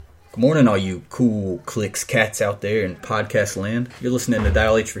Good morning, all you cool clicks cats out there in podcast land. You're listening to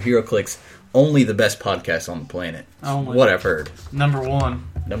Dial H for Hero Clicks, only the best podcast on the planet. Only. What I've heard. Number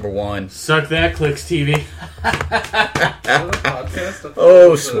one. Suck that, Clicks TV.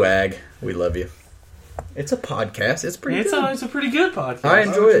 Oh, swag. We love you. It's a podcast. It's pretty good. It's a pretty good podcast. I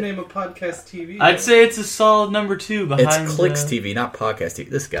enjoy Why would it. you name a podcast TV? I'd say it's a solid number 2 behind. It's Clicks TV, not podcast TV.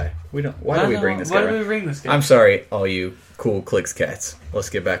 This guy. Why do we bring this guy? Why do we bring this guy? I'm sorry, all you cool clicks cats. Let's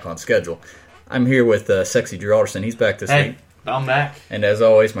get back on schedule. I'm here with Sexy Drew Alderson. He's back this week. I'm back. And as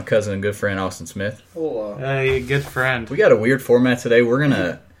always, my cousin and good friend Austin Smith. Hello. Hey, good friend. We got a weird format today. We're going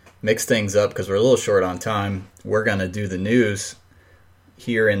to mix things up because we're a little short on time. We're going to do the news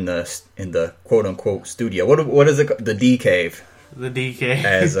here in the quote-unquote studio. What is it? The D Cave. The D Cave.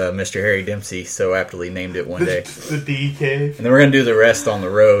 As Mr. Harry Dempsey so aptly named it one day. The D Cave. And then we're going to do the rest on the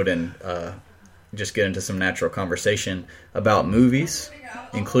road and just get into some natural conversation about movies,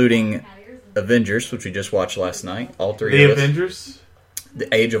 including Avengers, which we just watched last night. All three of us. The Avengers?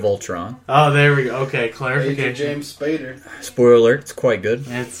 The Age of Ultron. Oh, there we go. Okay, Age clarification. of James Spader. Spoiler alert, it's quite good.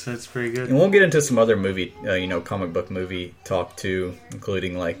 It's pretty good. And we'll get into some other movie, comic book movie talk too,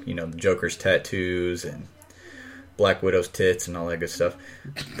 including the Joker's tattoos and Black Widow's tits and all that good stuff.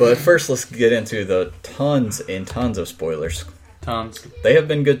 But first, let's get into the tons and tons of spoilers. Tons. They have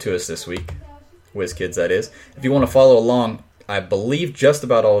been good to us this week. WizKids, that is. If you want to follow along, I believe just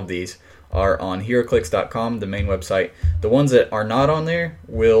about all of these are on HeroClix.com, the main website. The ones that are not on there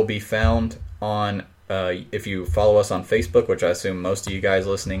will be found on, if you follow us on Facebook, which I assume most of you guys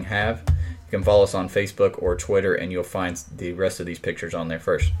listening have. You can follow us on Facebook or Twitter, and you'll find the rest of these pictures on there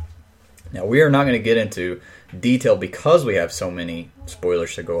first. Now, we are not going to get into detail because we have so many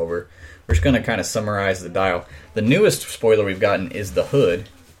spoilers to go over. We're just going to kind of summarize the dial. The newest spoiler we've gotten is the Hood,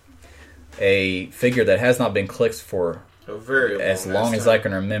 a figure that has not been clicked for as long as I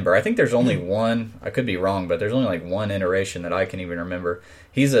can remember. I think there's only one. I could be wrong, but there's only like one iteration that I can even remember.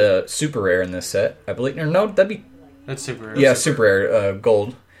 He's a super rare in this set, I believe. No, That's super rare. Yeah, super rare,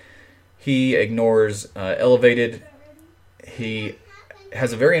 gold. He ignores elevated. He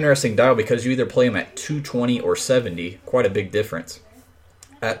has a very interesting dial because you either play him at 220 or 70. Quite a big difference.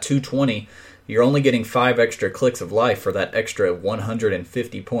 At 220, you're only getting 5 extra clicks of life for that extra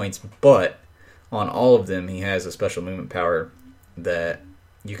 150 points, but on all of them, he has a special movement power that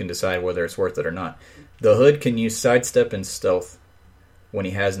you can decide whether it's worth it or not. The Hood can use sidestep and stealth when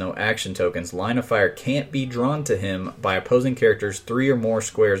he has no action tokens. Line of fire can't be drawn to him by opposing characters 3 or more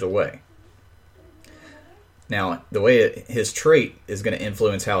squares away. Now, the way his trait is going to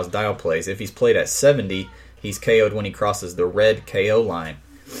influence how his dial plays. If he's played at 70, he's KO'd when he crosses the red KO line.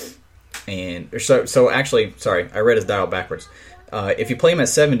 And so actually, sorry, I read his dial backwards. If you play him at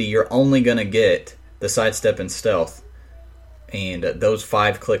 70, you're only going to get the sidestep and stealth and those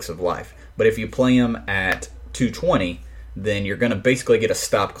 5 clicks of life. But if you play him at 220, then you're going to basically get a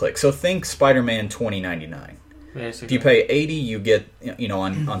stop click. So think Spider-Man 2099. Basically. If you pay 80, you get,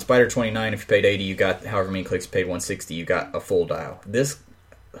 on Spider 29, if you paid 80, you got however many clicks you paid, 160, you got a full dial. This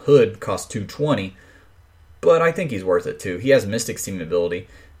Hood costs 220, but I think he's worth it too. He has Mystic Team ability.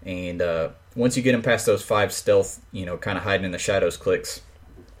 And once you get him past those 5 stealth, kind of hiding in the shadows clicks,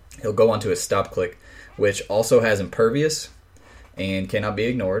 he'll go onto his stop click, which also has Impervious and cannot be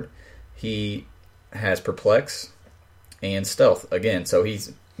ignored. He has Perplex and Stealth again, so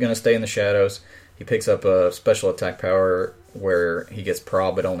he's going to stay in the shadows. He picks up a special attack power where he gets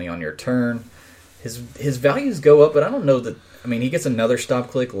Prob, but only on your turn. His values go up, but I don't know that. I mean, he gets another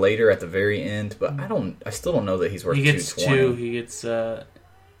stop click later at the very end, but I still don't know that he's worth 220. He gets 2. He gets.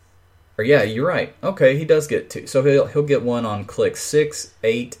 Or yeah, you're right. Okay, he does get 2. So he'll get 1 on click 6,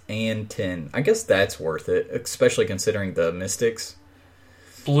 8, and 10. I guess that's worth it, especially considering the Mystics.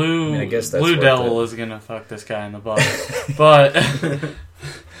 Blue I guess that's Blue worth Devil it. is gonna fuck this guy in the butt, but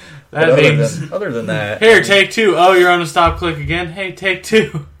that means other than that, here, take 2. Oh, you're on a stop click again. Hey, take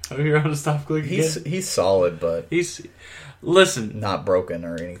 2. Oh, you're on a stop click again. He's solid, but listen, not broken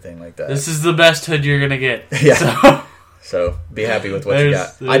or anything like that. This is the best Hood you're gonna get. Yeah. So be happy with what you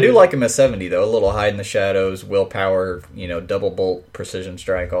got. I do like him at 70 though. A little hide in the shadows, willpower, double bolt, precision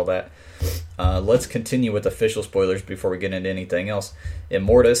strike, all that. Let's continue with official spoilers before we get into anything else.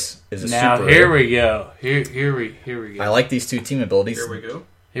 Immortus is a super. Now here we go. Here we go. I like these 2 team abilities.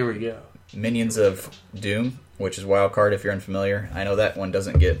 Here we go. Minions of Doom, which is Wildcard if you're unfamiliar. I know that one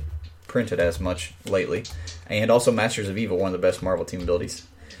doesn't get printed as much lately. And also Masters of Evil, one of the best Marvel team abilities.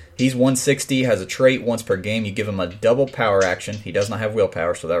 He's 160, has a trait once per game. You give him a double power action. He does not have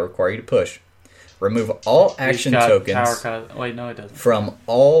willpower, so that will require you to push. Remove all He's action got tokens Wait, no, it doesn't. from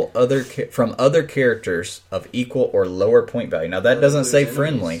other characters of equal or lower point value. Now that doesn't say Enemies.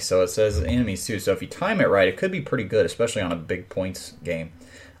 friendly, so it says enemies too. So if you time it right, it could be pretty good, especially on a big points game.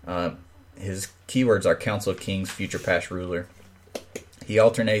 His keywords are Council of Kings, Future Past Ruler. He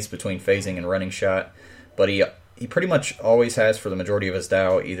alternates between phasing and running shot, but he pretty much always has, for the majority of his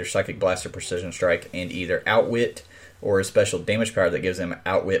Dial, either Psychic Blast or Precision Strike, and either Outwit or a special damage power that gives him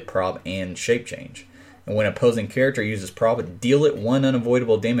Outwit, Prob, and Shape Change. And when opposing character uses Prob, deal it 1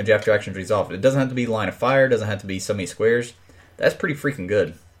 unavoidable damage after action is resolved. It doesn't have to be line of fire, it doesn't have to be so many squares. That's pretty freaking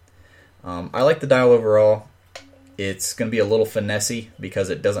good. I like the Dial overall. It's going to be a little finessey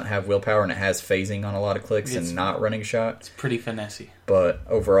because it doesn't have willpower and it has phasing on a lot of clicks and not running shot. It's pretty finessey. But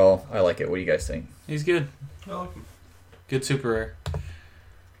overall, I like it. What do you guys think? He's good. I like him. Good super rare.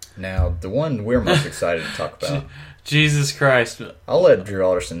 Now, the one we're most excited to talk about. Jesus Christ. I'll let Drew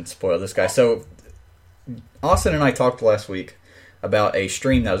Alderson spoil this guy. So, Austin and I talked last week about a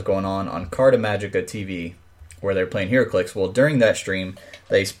stream that was going on Carta Magica TV where they were playing HeroClix. Well, during that stream,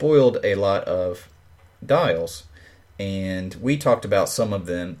 they spoiled a lot of dials. And we talked about some of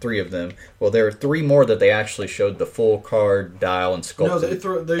them, 3 of them. Well, there are 3 more that they actually showed the full card, dial, and sculpted.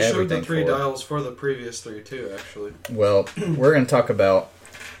 No, they showed the everything 3 for. dials for the previous 3 too, actually. Well, we're going to talk about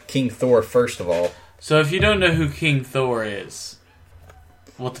King Thor first of all. So if you don't know who King Thor is,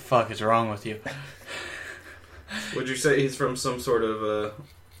 what the fuck is wrong with you? Would you say he's from some sort of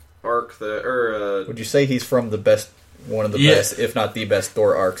arc that, or Would you say he's from the best, one of the Yes. best, if not the best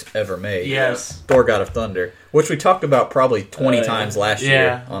Thor arcs ever made? Yes. Thor God of Thunder, which we talked about probably 20 times last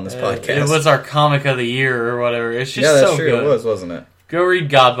year on this podcast. It was our comic of the year or whatever. It's just that's so true. good. It was, wasn't it? Go read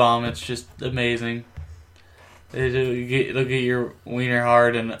God Bomb. It's just amazing. It'll get your wiener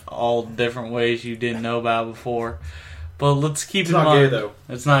hard in all different ways you didn't know about before. But let's keep it's in not mind, gay though.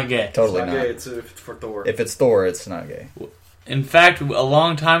 it's not gay. Totally It's not. not gay. It's for Thor. If it's Thor, it's not gay. In fact, a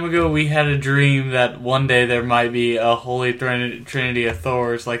long time ago, we had a dream that one day there might be a holy trinity of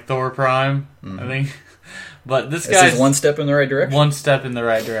Thors, like Thor Prime, I think. But this This guy's is one step in the right direction. one step in the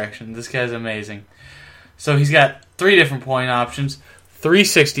right direction. This guy's amazing. So he's got 3 different point options: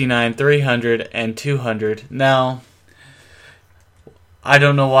 369, 300, and 200. Now, I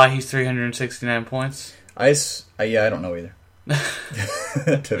don't know why he's 369 points. I don't know either.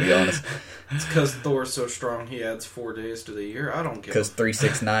 To be honest. It's because Thor's so strong he adds 4 days to the year. I don't get Because it.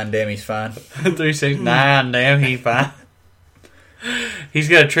 369, damn, he's fine. 369, damn, he's fine. He's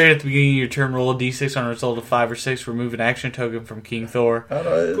got a trade at the beginning of your turn. Roll a d6 on a result of 5 or 6. Remove an action token from King Thor.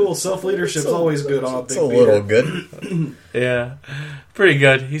 Cool. Self-leadership's always good on a big It's a beater. little good. Yeah, pretty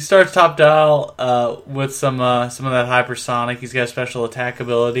good. He starts top dial with some of that hypersonic. He's got a special attack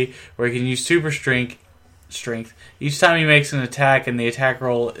ability where he can use super strength. Each time he makes an attack and the attack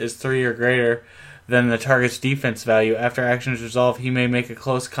roll is 3 or greater than the target's defense value, after action is resolved, he may make a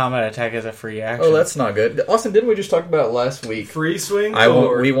close combat attack as a free action. Oh, that's not good. Austin, didn't we just talk about last week? Free swing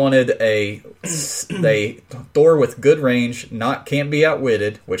Thor. We wanted a Thor with good range, can't be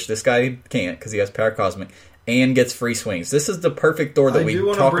outwitted, which this guy can't because he has power cosmic, and gets free swings. This is the perfect Thor that I we do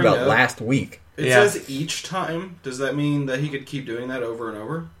wanna talked bring about up- last week. It Yeah. says each time. Does that mean that he could keep doing that over and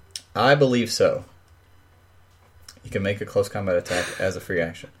over? I believe so. You can make a close combat attack as a free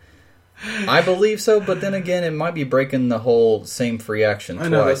action. I believe so, but then again, it might be breaking the whole same free action I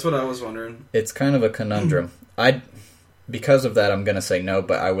know, twice. that's what I was wondering. It's kind of a conundrum. Because of that, I'm going to say no,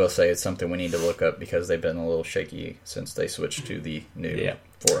 but I will say it's something we need to look up because they've been a little shaky since they switched to the new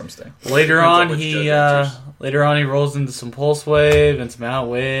forums thing. Later Depends on on, which he judge enters. rolls into some pulse wave and some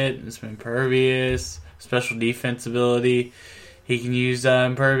outwit and some impervious, special defense ability. He can use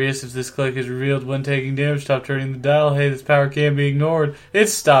impervious if this click is revealed when taking damage. Stop turning the dial. Hey, this power can't be ignored.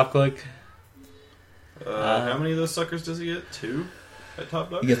 It's stop click. How many of those suckers does he get? 2 at top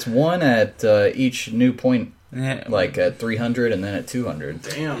dog? He gets 1 at each new point, Yeah. like at 300 and then at 200.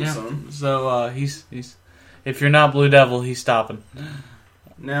 Damn, Yeah. son. So he's if you're not Blue Devil, he's stopping.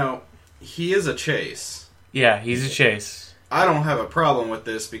 Now, he is a chase. Yeah, he's a chase. I don't have a problem with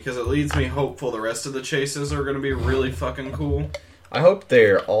this because it leads me hopeful the rest of the chases are going to be really fucking cool. I hope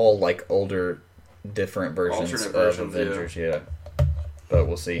they're all like older, different versions Alternate of versions, Avengers, yeah. But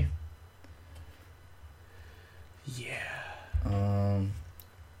we'll see. Yeah.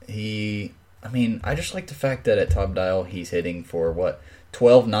 I just like the fact that at top dial he's hitting for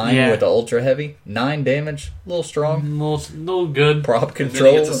 12-9 with the ultra heavy, 9 damage, a little strong, little good. prop And then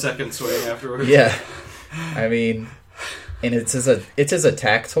control. he gets a second swing afterwards. Yeah, I mean, and it's his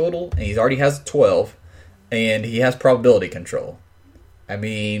attack total, and he already has 12, and he has probability control. I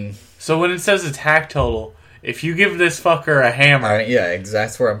mean, So when it says attack total, if you give this fucker a hammer, yeah,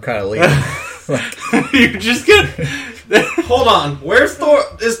 that's where I'm kind of leaving. You're just gonna. Hold on. Where's Thor?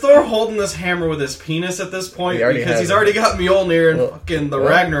 Is Thor holding this hammer with his penis at this point? He already Because has he's it. already got Mjolnir and Well, fucking the well.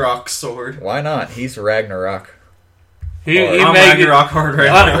 Ragnarok sword. Why not? He's Ragnarok. He I'm may Ragnarok hard right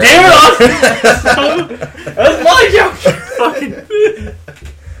Damn now. it, Austin! That's my joke.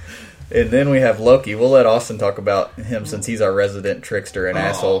 And then we have Loki. We'll let Austin talk about him since he's our resident trickster and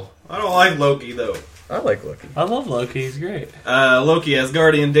asshole. I don't like Loki though. I like Loki. I love Loki. He's great. Loki has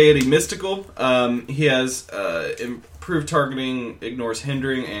Guardian Deity Mystical. He has improved targeting, ignores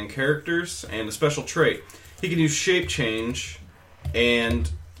hindering and characters, and a special trait. He can use Shape Change and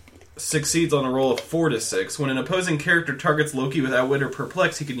succeeds on a roll of 4 to 6. When an opposing character targets Loki with Outwit or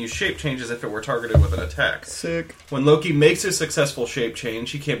Perplex, he can use Shape Change as if it were targeted with an attack. Sick. When Loki makes a successful Shape Change,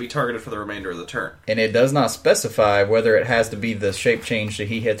 he can't be targeted for the remainder of the turn. And it does not specify whether it has to be the shape change that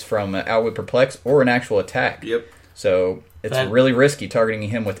he hits from Outwit Perplex or an actual attack. Yep. So it's That- really risky targeting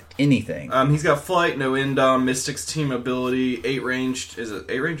him with anything. He's got Flight, no Indom, Mystic's team ability, 8 ranged. Is it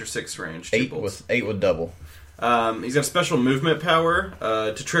 8 range or 6 range? 8 with double. He's got special movement power.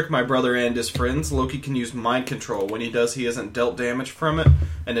 To trick my brother and his friends, Loki can use mind control. When he does, he isn't dealt damage from it.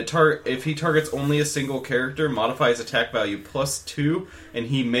 And if he targets only a single character, modify his attack value +2, and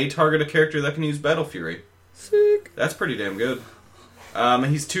he may target a character that can use Battle Fury. Sick. That's pretty damn good.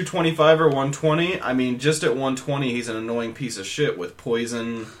 He's 225 or 120. I mean, just at 120, he's an annoying piece of shit with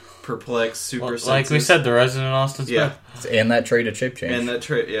poison, perplex, super senses. Like we said, the Resident Austin Yeah. Smith. And that trait of shape change. And that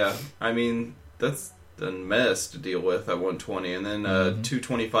trait, yeah. I mean, that's a mess to deal with at 120. And then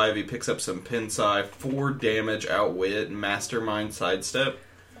 225, he picks up some Pinsai, 4 damage, Outwit, Mastermind, Sidestep.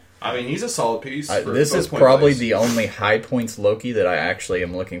 I mean, he's a solid piece. For This both is point probably plays. the only high points Loki that I actually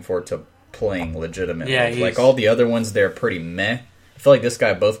am looking forward to playing legitimately. Yeah, he's- like all the other ones, they're pretty meh. I feel like this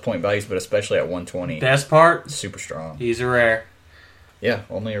guy both point values, but especially at 120, Best part, super strong. he's a rare. Yeah,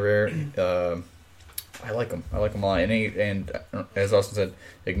 only a rare. I like him. I like him a lot. And as Austin said,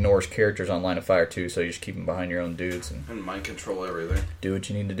 ignores characters on line of fire too. So you just keep them behind your own dudes and And mind control everything. do what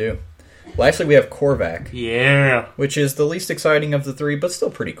you need to do. Lastly, we have Korvac, Yeah. which is the least exciting of the three, but still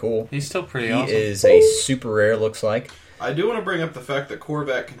pretty cool. He's still pretty He awesome. is a super rare. Looks like. I do want to bring up the fact that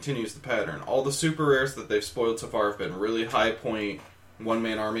Korvac continues the pattern. All the super rares that they've spoiled so far have been really high point,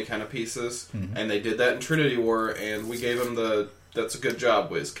 one-man army kind of pieces. And they did that in Trinity War, and we gave them that's a good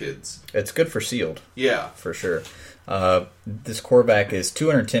job, Wiz Kids. It's good for sealed. Yeah. For sure. This Korvac is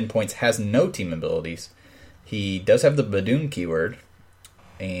 210 points, has no team abilities. He does have the Badoon keyword,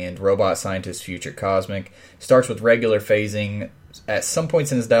 and Robot Scientist Future Cosmic. Starts with regular phasing. At some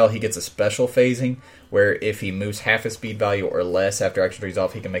points in his dial, he gets a special phasing, where if he moves half his speed value or less after action trees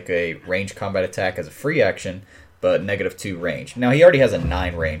off, he can make a ranged combat attack as a free action, but -2 range. Now, he already has a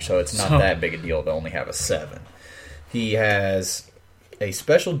 9 range, so it's not that big a deal to only have a 7. He has a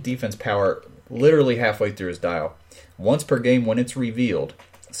special defense power literally halfway through his dial. Once per game when it's revealed,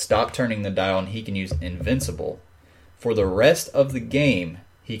 stop turning the dial and he can use Invincible. For the rest of the game,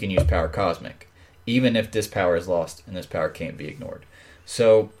 he can use Power Cosmic, even if this power is lost and this power can't be ignored.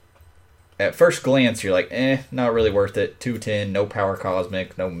 So, at first glance, you're like, not really worth it. 210, no Power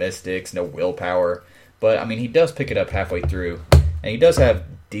Cosmic, no Mystics, no Willpower. But, I mean, he does pick it up halfway through. And he does have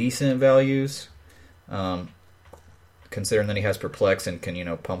decent values. Considering that he has Perplex and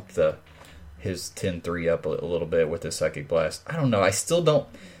can, pump his 10-3 up a little bit with his Psychic Blast. I don't know. I still don't...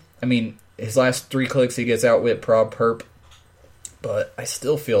 I mean, his last 3 clicks he gets Outwit, Prob, Perp. But I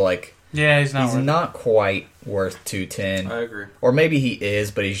still feel like Yeah, he's not. he's worth not quite worth 210. I agree. Or maybe he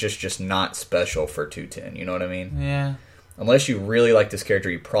is, but he's just not special for 210. You know what I mean? Yeah. Unless you really like this character,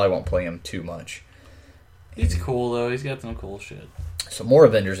 you probably won't play him too much. He's cool, though. He's got some cool shit. So more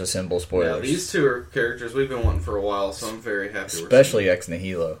Avengers Assemble Yeah, spoilers. these two are characters we've been wanting for a while, so I'm very happy Especially Ex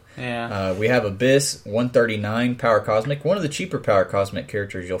Nihilo. Yeah. We have Abyss, 139, Power Cosmic. One of the cheaper Power Cosmic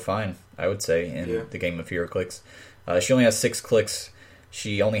characters you'll find, I would say, in the game of Hero Clicks. She only has 6 clicks.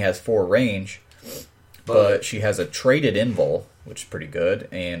 She only has 4 range. But she has a traded Invul, which is pretty good.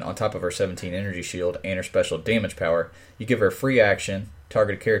 And on top of her 17 energy shield and her special damage power, you give her a free action,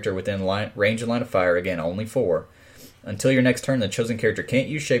 target a character within range and line of fire, again, only 4. Until your next turn, the chosen character can't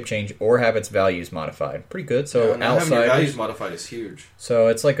use Shape Change or have its values modified. Pretty good. So Now having your values outsiders. modified is huge. So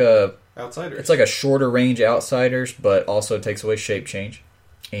it's like a Outsiders. a shorter range outsiders, but also takes away Shape Change.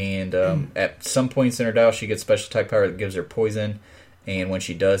 And at some points in her dial, she gets special type power that gives her poison. And when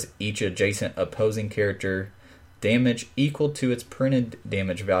she does, each adjacent opposing character damage equal to its printed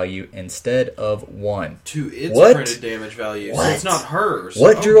damage value instead of 1. To its What? printed damage value. What? So it's not hers.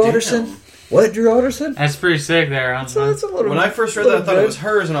 What, Oh, Drew damn. Alderson? What, Drew Alderson? That's pretty sick there. So that's a little. When I first read that, I thought it was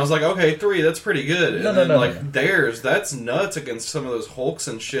hers, and I was like, okay, 3, that's pretty good. And No, then, no. theirs, that's nuts against some of those Hulks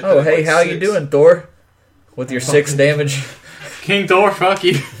and shit. Oh, that have, hey, like, how 6. you doing, Thor? With your 6 damage, King Thor, fuck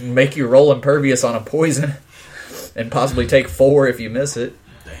you. make you roll impervious on a poison, and possibly take 4 if you miss it.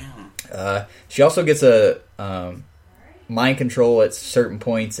 Damn. She also gets a mind control at certain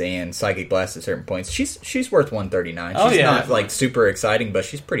points and psychic blast at certain points. She's worth 139. Oh, She's yeah. not like super exciting, but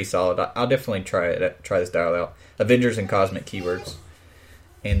she's pretty solid. I'll definitely try this dial out. Avengers and Cosmic keywords,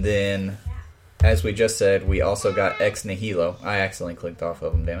 and then as we just said, we also got Ex Nihilo. I accidentally clicked off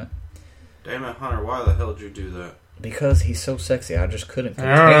of him. Damn it! Damn it, Hunter, why the hell did you do that? Because he's so sexy, I just couldn't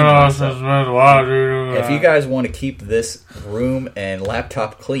contain myself. If you guys want to keep this room and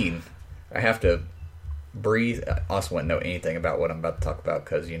laptop clean, I have to breathe. I also wouldn't know anything about what I'm about to talk about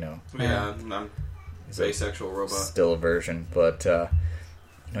because, Yeah, I'm asexual robot. still a virgin. But,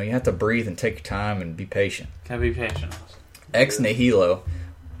 you have to breathe and take your time and be patient. Can be patient. Ex Nihilo,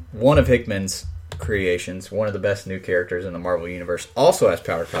 one of Hickman's creations, one of the best new characters in the Marvel Universe, also has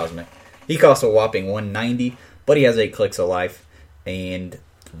Power Cosmic. He costs a whopping 190, but he has 8 clicks of life and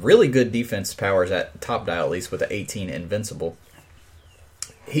really good defense powers at top dial, at least with the 18 invincible.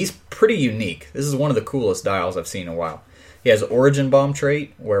 He's pretty unique. This is one of the coolest dials I've seen in a while. He has Origin Bomb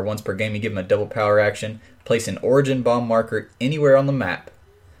trait, where once per game you give him a double power action. Place an Origin Bomb marker anywhere on the map.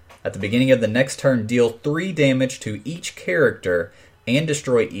 At the beginning of the next turn, deal 3 damage to each character and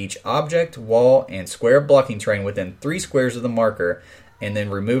destroy each object, wall, and square blocking terrain within 3 squares of the marker, and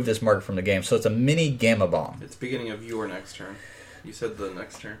then remove this marker from the game. So it's a mini Gamma Bomb. It's beginning of your next turn. You said the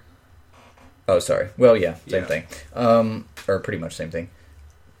next turn. Oh, sorry. Well, yeah, same Yeah. thing. Or pretty much same thing.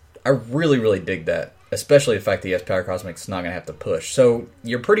 I really, really dig that. Especially the fact that he has Power Cosmic's not going to have to push. So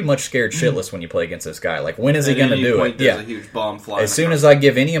you're pretty much scared shitless when you play against this guy. Like, when is he At going to any do point, it? there's Yeah. a huge bomb flying. As soon as I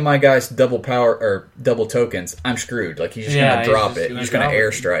give any of my guys double power or double tokens, I'm screwed. Like, he's just going to drop it. He's just going to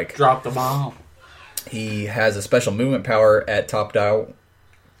airstrike. Drop the bomb. He has a special movement power at top dial,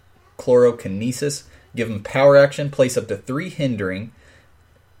 Chlorokinesis. Give him power action. Place up to 3 hindering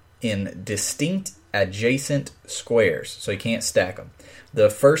in distinct adjacent squares, so you can't stack them. The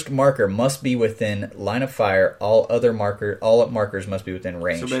first marker must be within line of fire. All markers must be within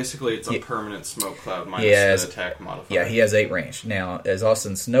range. So basically, it's a permanent smoke cloud minus Yes. the attack modifier. Yeah, he has 8 range. Now, as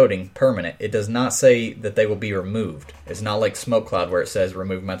Austin's noting, permanent. It does not say that they will be removed. It's not like Smoke Cloud where it says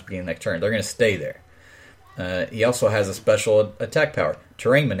remove them at the beginning of the next turn. They're going to stay there. He also has a special attack power,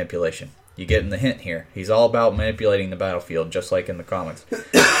 terrain manipulation. You get in the hint here. He's all about manipulating the battlefield, just like in the comics.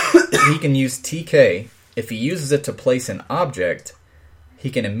 He can use TK. If he uses it to place an object, he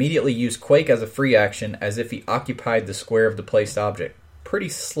can immediately use Quake as a free action as if he occupied the square of the placed object. Pretty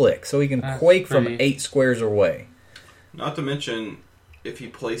slick. So he can That's Quake from pretty- 8 squares away. Not to mention, if he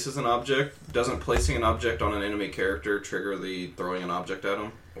places an object, doesn't placing an object on an enemy character trigger the throwing an object at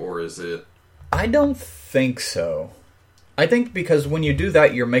him? Or is it... I don't think so. I think because when you do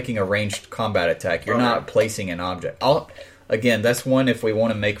that, you're making a ranged combat attack. You're Okay. not placing an object. Again, that's one if we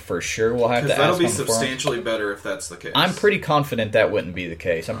want to make for sure. We'll have to Because ask that'll be him beforehand. substantially better if that's the case. I'm pretty confident that wouldn't be the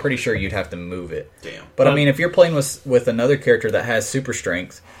case. I'm pretty sure you'd have to move it. Damn. But I mean, if you're playing with another character that has super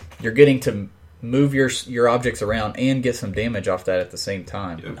strength, you're getting to move your objects around and get some damage off that at the same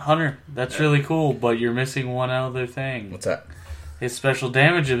time. Yeah. Hunter, that's really cool, but you're missing one other thing. What's that? His special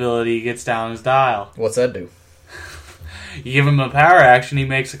damage ability gets down his dial. What's that do? You give him a power action, he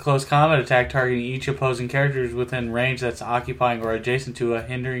makes a close combat attack targeting each opposing characters within range that's occupying or adjacent to a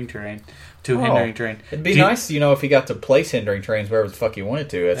hindering terrain. It'd be nice, if he got to place hindering terrains wherever the fuck he wanted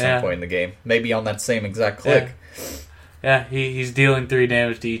to at some point in the game. Maybe on that same exact click. Yeah, he's dealing 3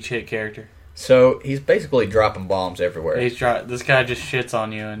 damage to each hit character. So he's basically dropping bombs everywhere. This guy just shits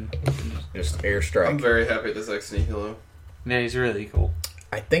on you, and Just I'm airstrike. very happy this Ex Nihilo. yeah, he's really cool.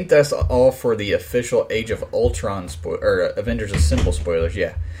 I think that's all for the official Age of Ultron or Avengers Assemble spoilers,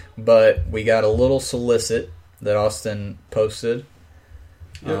 yeah. But we got a little solicit that Austin posted.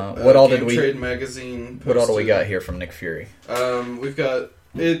 Yep. What all did Game we? Trade Magazine What all do we posted- got here from Nick Fury? We've got...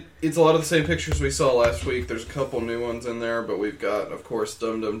 It's a lot of the same pictures we saw last week. There's a couple new ones in there, but we've got, of course,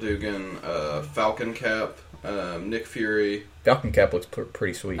 Dum Dum Dugan, Falcon Cap, Nick Fury, Falcon Cap looks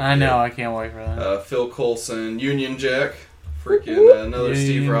pretty sweet. I know, I can't wait for that. Phil Coulson, Union Jack, freaking another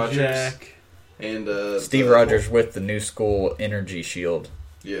Steve Union Rogers, Jack. and Steve Rogers with the new school energy shield,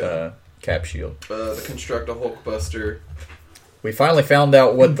 yeah, cap shield. the Constructa Hulkbuster. We finally found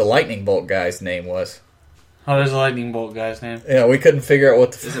out what the lightning bolt guy's name was. Oh, there's a lightning bolt guy's name. Yeah, we couldn't figure out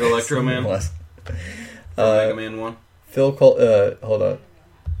what the Is it Electro Man? was. Mega Man 1. Hold on.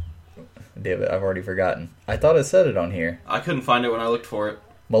 Damn it, I've already forgotten. I thought it said it on here. I couldn't find it when I looked for it. Are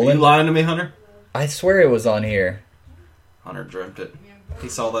Melinda, you lying to me, Hunter? I swear it was on here. Hunter dreamt it. He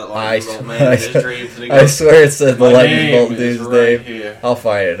saw that I lightning bolt man in his dreams. And he I goes, swear it said the "My lightning name bolt is dude's right name. here." I'll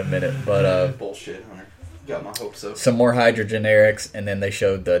find it in a minute. But bullshit, Hunter. Got my hopes up. some more Hydra generics, and then they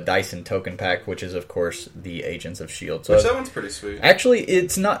showed the Dyson token pack, which is of course the Agents of S.H.I.E.L.D. So Which that one's pretty sweet. actually,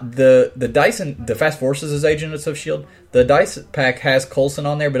 it's not the Dyson. The Fast Forces is Agents of S.H.I.E.L.D. The Dyson pack has Coulson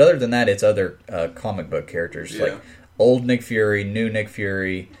on there, but other than that, it's other comic book characters Yeah. like old Nick Fury, new Nick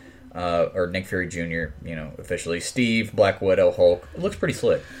Fury, or Nick Fury Jr. Officially Steve, Black Widow, Hulk. It looks pretty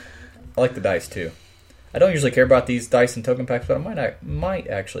slick. I like the dice too. I don't usually care about these Dyson token packs, but I might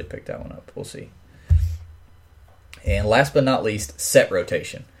actually pick that one up. We'll see. And last but not least, set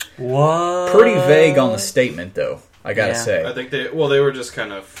rotation. What? Pretty vague on the statement, though. I gotta Yeah. say. I think they were just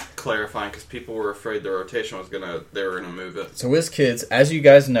kind of clarifying because people were afraid the rotation they were gonna move it. So, WizKids, as you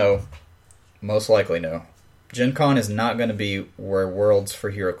guys know, most likely know, Gen Con is not going to be where Worlds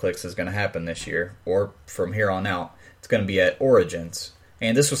for HeroClix is going to happen this year, or from here on out. It's going to be at Origins.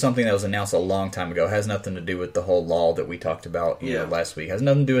 And this was something that was announced a long time ago. It has nothing to do with the whole law that we talked about last week. It has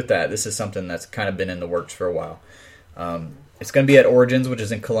nothing to do with that. This is something that's kind of been in the works for a while. It's going to be at Origins, which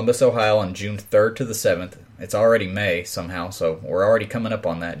is in Columbus, Ohio, on June 3rd to the 7th. It's already May somehow, so we're already coming up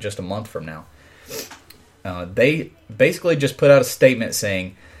on that just a month from now. They basically just put out a statement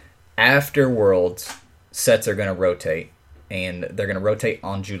saying after Worlds, sets are going to rotate, and they're going to rotate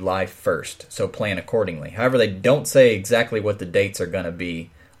on July 1st, so plan accordingly. However, they don't say exactly what the dates are going to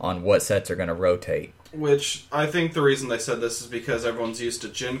be on what sets are going to rotate. Which I think the reason they said this is because everyone's used to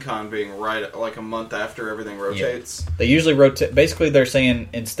Gen Con being right like a month after everything rotates. They usually rotate. Basically, they're saying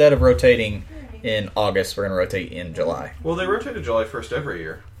instead of rotating in August, we're going to rotate in July. Well, they rotated July 1st every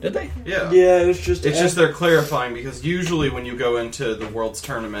year. Did they? Yeah. Yeah, it's just they're clarifying because usually when you go into the World's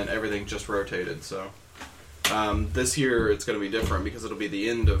Tournament, everything just rotated. So this year it's going to be different because it'll be the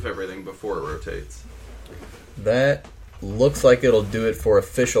end of everything before it rotates. That looks like it'll do it for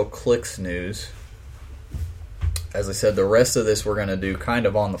official Clicks news. As I said, the rest of this we're going to do kind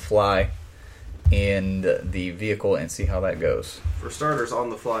of on the fly in the vehicle and see how that goes. For starters, on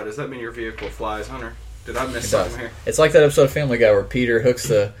the fly, does that mean your vehicle flies, Hunter? Did I miss It something does. here? It's like that episode of Family Guy where Peter hooks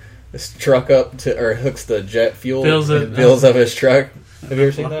this truck up to, or hooks the jet fuel Fills it and fills up his truck. Have you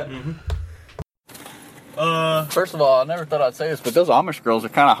ever seen that? Mm-hmm. First of all, I never thought I'd say this, but those Amish girls are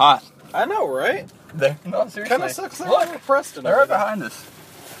kind of hot. I know, right? No, seriously. Kind of sucks. They're Look, over Preston. they're right behind us.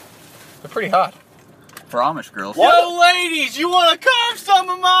 They're pretty hot for Amish girls. Yo, ladies, you want to carve some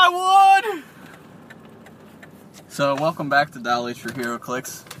of my wood? So, welcome back to Dolly's for Hero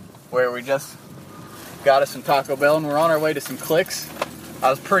Clicks, where we just got us some Taco Bell and we're on our way to some clicks. I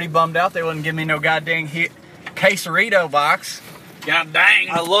was pretty bummed out they wouldn't give me no goddamn quesarito box. God dang.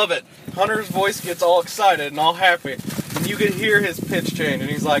 I love it. Hunter's voice gets all excited and all happy. And you can hear his pitch change. And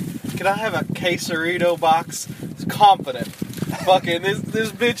he's like, can I have a quesarito box? He's confident. Fucking,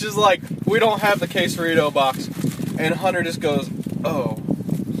 this bitch is like, we don't have the quesarito box. And Hunter just goes, oh.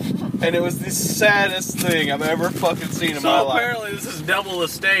 And it was the saddest thing I've ever fucking seen in my So life. apparently this is double a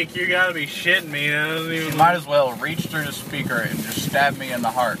steak. You gotta be shitting me. That doesn't even... You might as well reach through the speaker and just stab me in the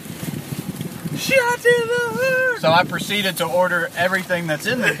heart. Shot in the heart. So I proceeded to order everything that's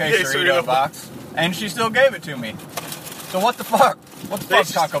in the quesarito box, and she still gave it to me. So what the fuck? What the fuck,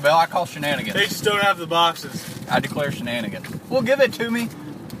 just- Taco Bell? I call shenanigans. They just don't have the boxes. I declare shenanigans. Well, give it to me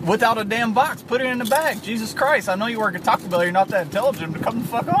without a damn box. Put it in the bag. Jesus Christ, I know you work at Taco Bell. You're not that intelligent, but come the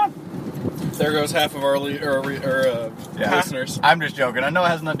fuck on. There goes half of our listeners. I'm just joking. I know it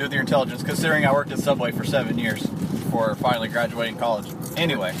has nothing to do with your intelligence, considering I worked at Subway for 7 years before finally graduating college.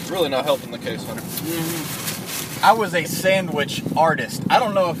 Anyway, Really not helping the case, Hunter. I was a sandwich artist. I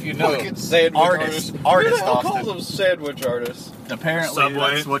don't know if you know. Fucking sandwich Artist, Who the hell Austin. calls them sandwich artists? Apparently,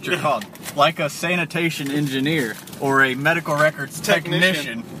 Subway. that's what you're called. Like a sanitation engineer or a medical records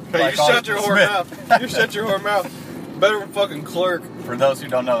technician. Hey, like you shut Austin your whore Smith. mouth. You shut your whore mouth. Better than fucking clerk. For those who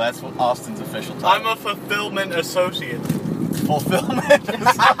don't know, that's what Austin's official I'm title. a fulfillment associate. Fulfillment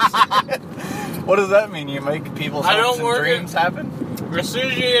associate. What does that mean? You make people's I hopes don't and work dreams happen? As soon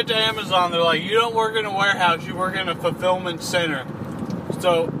as you get to Amazon, they're like, you don't work in a warehouse, you work in a fulfillment center.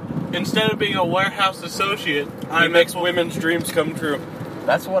 So, instead of being a warehouse associate, He makes women's dreams come true.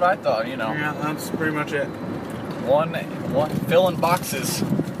 That's what I thought, you know. Yeah, that's pretty much it. One filling boxes,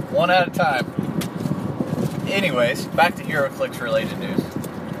 one at a time. Anyways, back to HeroClix related news.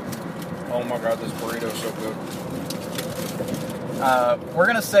 Oh my god, this burrito's so good. We're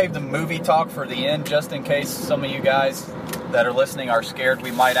gonna save the movie talk for the end, just in case some of you guys that are listening are scared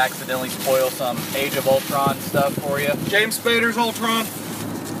we might accidentally spoil some Age of Ultron stuff for you. James Spader's Ultron.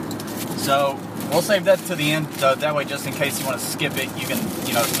 So we'll save that to the end, so that way just in case you want to skip it, you can,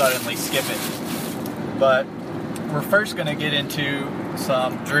 suddenly skip it. But we're first going to get into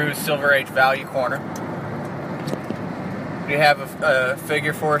some Drew's Silver Age Value Corner. Do you have a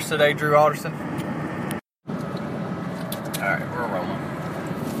figure for us today, Drew Alderson? Alright, we're rolling.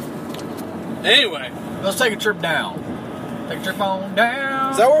 Anyway, let's take a trip down. Take a trip on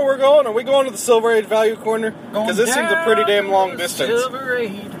down. Is that where we're going? Are we going to the Silver Age Value Corner? Because this seems a pretty damn long distance. Silver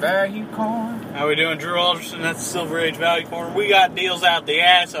Age Value Corner. how we doing? Drew Alderson, that's the Silver Age Value Corner. We got deals out the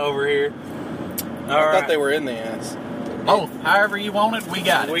ass over here. I thought they were in the ass. Both. However you want it, we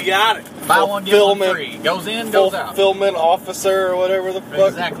got it. We got it. Buy one, get one free. Goes in, goes out. Fulfillment officer or whatever the fuck.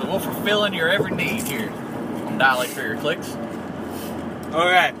 Exactly. We're fulfilling your every need here on Dilate for Your Clicks.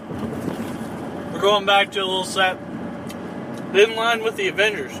 Alright. We're going back to a little set in line with the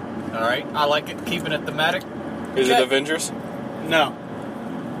Avengers. Alright. I like it. Keeping it thematic. Is it Avengers? No.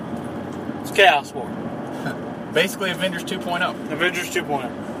 It's Chaos War. Basically Avengers 2.0. Avengers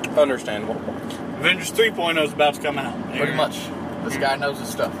 2.0. Understandable. Avengers 3.0 is about to come out. Pretty much. This guy knows his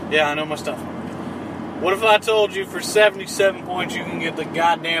stuff. Yeah, I know my stuff. What if I told you for 77 points you can get the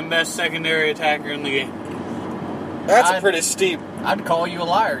goddamn best secondary attacker in the game? That's pretty steep. I'd call you a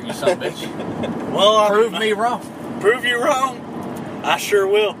liar, you son of a bitch. Well, Prove me wrong. Prove you wrong. I sure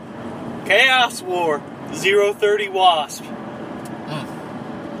will. Chaos War 030 Wasp.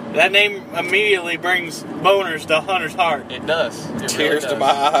 That name immediately brings boners to Hunter's heart. It does. It Tears really to does. my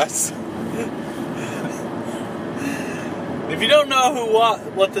eyes. If you don't know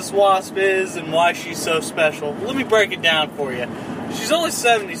what this Wasp is and why she's so special, let me break it down for you. She's only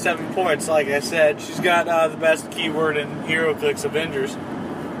 77 points, like I said. She's got the best keyword in HeroClix Avengers.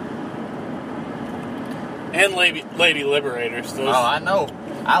 And Lady Liberators. Oh, I know.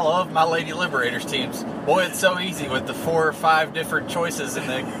 I love my Lady Liberators teams. Boy, it's so easy with the 4 or 5 different choices in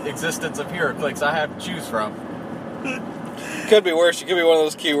the existence of HeroClix I have to choose from. Could be worse. She could be one of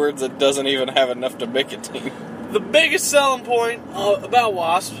those keywords that doesn't even have enough to make a team. The biggest selling point about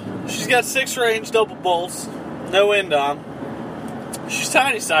Wasp, she's got 6 range double bolts, no end on. She's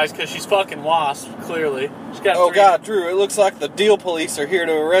tiny size because she's fucking Wasp, clearly. She's got Oh 3. God, Drew, it looks like the deal police are here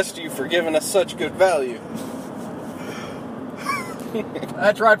to arrest you for giving us such good value.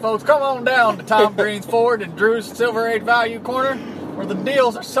 That's right, folks. Come on down to Tom Green's Ford and Drew's Silver Age Value Corner, where the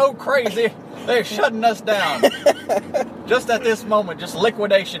deals are so crazy, they're shutting us down. Just at this moment, just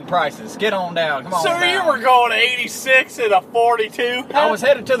liquidation prices. Get on down. Come on So down. you were going 86 and a 42? I was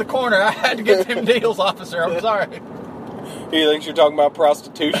headed to the corner. I had to get them deals, officer. I'm sorry. He thinks you're talking about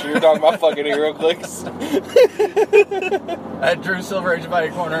prostitution. You're talking about fucking HeroClix. At Drew's Silver Age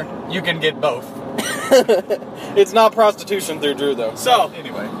Value Corner, you can get both. It's not prostitution through Drew, though. So,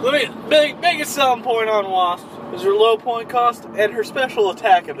 Anyway. biggest selling point on Wasp is her low point cost and her special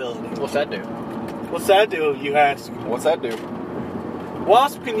attack ability. What's that do? What's that do, you ask? What's that do?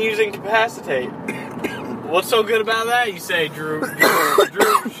 Wasp can use Incapacitate. What's so good about that, you say, Drew?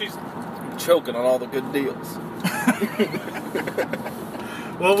 Drew, she's... Choking on all the good deals.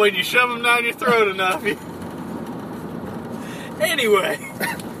 Well, when you shove them down your throat enough, you... Anyway.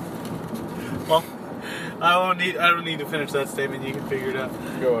 Well, I don't need to finish that statement. You can figure it out.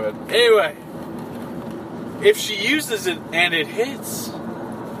 Go ahead. Anyway. If she uses it and it hits,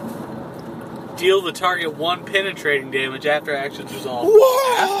 deal the target 1 penetrating damage after actions resolve.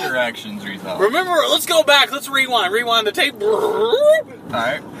 What? After actions resolved. Remember, let's go back. Let's rewind. Rewind the tape.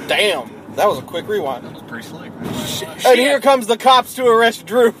 Alright. Damn. That was a quick rewind. That was pretty slick. And here comes the cops to arrest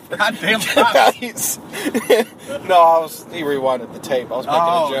Drew. Goddamn cops. No, he rewinded the tape. I was making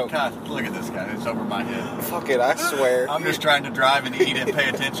a joke. God, look at this guy. It's over my head. Fuck it, I swear. I'm just trying to drive and eat and pay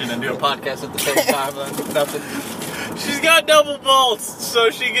attention and do a podcast at the same time. Nothing. She's got double bolts,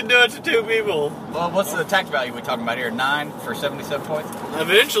 so she can do it to 2 people. Well, what's the attack value we talking about here? 9 for 77 points?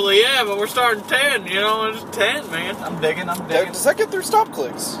 Eventually, yeah, but we're starting 10. You know, it's 10, man. I'm digging. Does that get through stop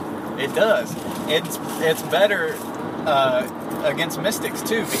clicks? It does. It's better against Mystics,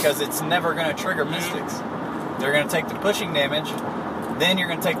 too, because it's never going to trigger Mystics. They're going to take the pushing damage, then you're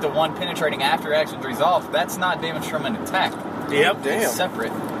going to take the 1 penetrating after actions resolved. That's not damage from an attack. Yep. Damn. It's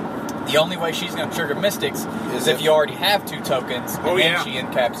separate. The only way she's going to trigger Mystics is if you already have 2 tokens, and then she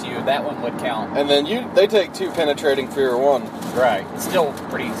encaps you. That one would count. And then they take 2 penetrating fear 1. Right. It's still a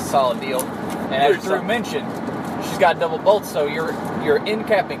pretty solid deal. And as Drew mentioned, she's got double bolts, so you're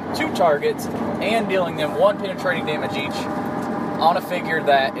encapping 2 targets and dealing them 1 penetrating damage each on a figure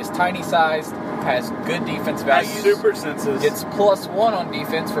that is tiny sized, has good defense values. Super senses. It's +1 on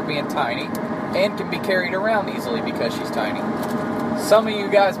defense for being tiny. and can be carried around easily because she's tiny. Some of you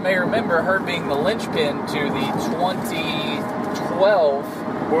guys may remember her being the linchpin to the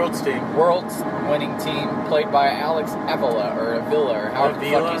 2012 World's team. World's winning team played by Alex Avila, or however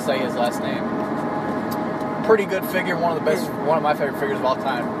the fuck you say his last name. Pretty good figure, one of my favorite figures of all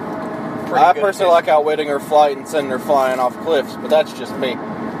time. I personally like outwitting her flight and sending her flying off cliffs, but that's just me.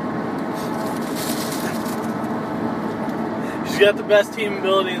 She's got the best team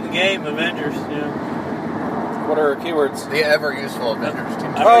ability in the game, Avengers. Yeah. What are her keywords? The ever useful Avengers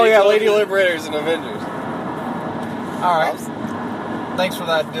team. Oh yeah, Lady Liberators and Avengers. Alright. Thanks for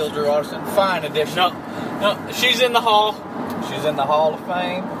that deal, Drew Otterson. Fine addition. No, she's in the hall. She's in the Hall of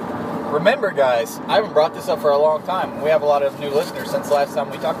Fame. Remember, guys, I haven't brought this up for a long time. We have a lot of new listeners since the last time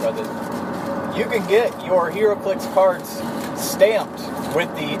we talked about this. You can get your HeroClix cards stamped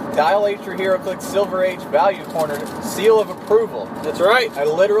with the Dial H or HeroClix Silver Age Value Corner seal of approval. That's right. A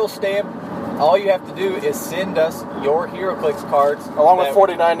literal stamp. All you have to do is send us your HeroClix cards. Along with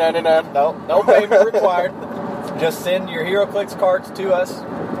 $49.99. No payment required. Just send your HeroClix cards to us.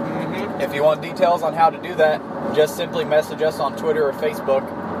 If you want details on how to do that, just simply message us on Twitter or Facebook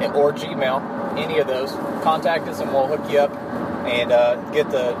or Gmail, any of those. Contact us and we'll hook you up and get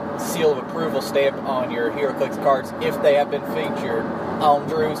the seal of approval stamp on your HeroClix cards if they have been featured on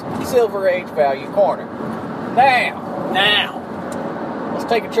Drew's Silver Age Value Corner. Now, let's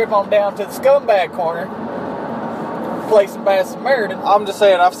take a trip on down to the Scumbag Corner. Play some Bad Samaritan. I'm just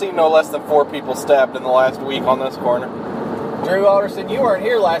saying, I've seen no less than 4 people stabbed in the last week on this corner. Drew Otterson, you weren't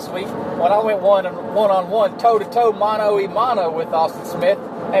here last week when I went one-on-one, toe-to-toe, mano-a-mano with Austin Smith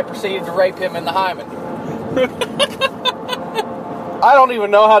and proceeded to rape him in the hymen. I don't even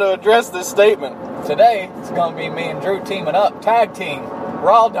know how to address this statement. Today, it's going to be me and Drew teaming up, tag team,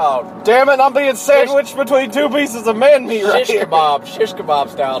 raw dog. Damn it, I'm being sandwiched between 2 pieces of man meat right Shish here. kebab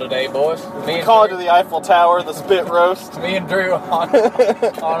style today, boys. Me and Call it Drew- to the Eiffel Tower, the spit roast. Me and Drew on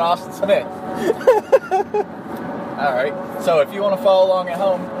Austin Smith. Alright, so if you want to follow along at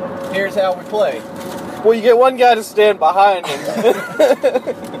home, here's how we play. Well, you get one guy to stand behind him.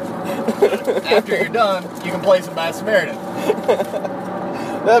 After you're done, you can play some Bad Samaritan.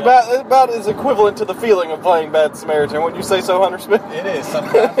 That about is equivalent to the feeling of playing Bad Samaritan. Wouldn't you say so, Hunter Smith? It is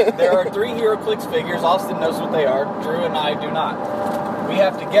sometimes. There are 3 HeroClix figures. Austin knows what they are. Drew and I do not. We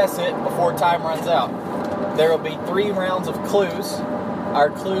have to guess it before time runs out. There will be 3 rounds of clues. Our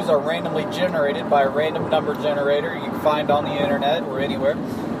clues are randomly generated by a random number generator you can find on the internet or anywhere.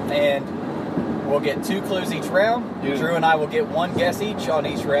 And we'll get 2 clues each round. Drew and I will get 1 guess each on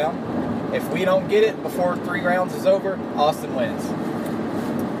each round. If we don't get it before 3 rounds is over, Austin wins.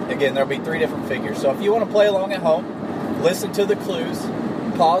 Again, there'll be 3 different figures. So if you want to play along at home, listen to the clues,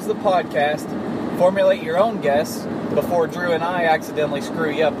 pause the podcast, formulate your own guess before Drew and I accidentally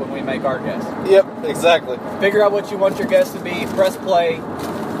screw you up when we make our guess. Yep, exactly. Figure out what you want your guess to be, press play,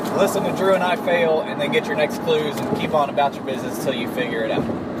 listen to Drew and I fail, and then get your next clues and keep on about your business until you figure it out.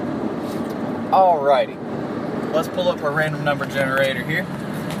 Alrighty. Let's pull up our random number generator here.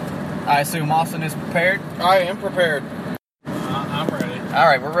 I assume Austin is prepared. I am prepared. I'm ready.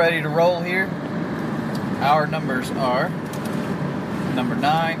 Alright, we're ready to roll here. Our numbers are number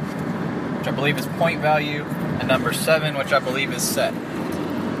 9, which I believe is point value, and number 7, which I believe is set.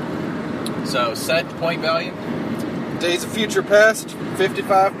 So, set point value. Days of Future Past,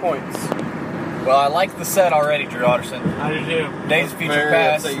 55 points. Well, I like the set already, Drew Otterson. I do too. Days of Future Very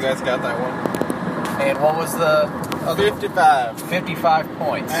Past. upset you guys got that one. And what was the other? 55. 55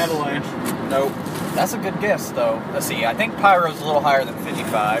 points. Avalanche. Nope. That's a good guess, though. Let's see. I think Pyro's a little higher than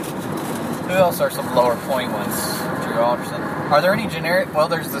 55. Who else are some lower point ones, Drew Otterson? Are there any generic? Well,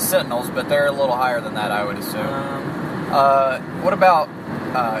 there's the Sentinels, but they're a little higher than that, I would assume. What about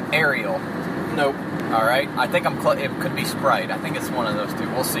Ariel? Nope. All right. I think it could be Sprite. I think it's one of those 2.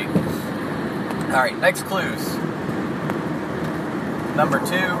 We'll see. All right. Next clues. Number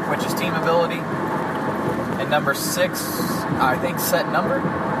 2, which is team ability. And number 6, I think set number.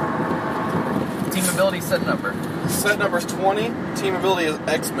 Team ability, set number. Set number's 20. Team ability is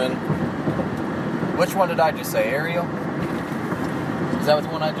X-Men. Which one did I just say? Ariel? Is that what the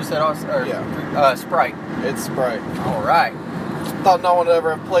one I just said? Yeah. Sprite. It's Sprite. All right. Thought no one would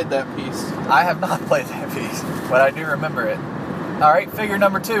ever have played that piece. I have not played that piece, but I do remember it. All right, figure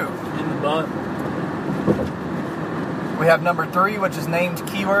number 2. In the butt. We have number 3, which is named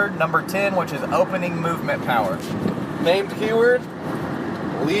keyword. Number 10, which is opening movement power. Named keyword,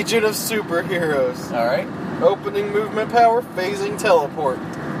 Legion of Superheroes. All right. Opening movement power, phasing teleport.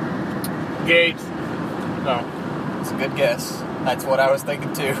 Gates. No. It's a good guess. That's what I was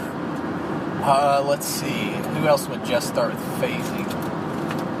thinking too. Let's see. Who else would just start with phasing?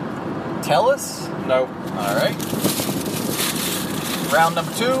 Tell us. No. All right. Round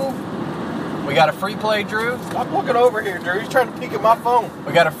number 2. We got a free play, Drew. Stop looking over here, Drew. He's trying to peek at my phone.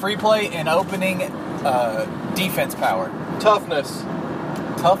 We got a free play in opening defense power. Toughness.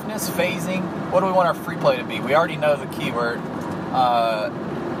 Toughness, phasing. What do we want our free play to be? We already know the keyword.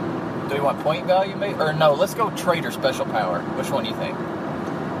 Do we want point value, maybe? Or no, let's go trait or special power. Which one do you think?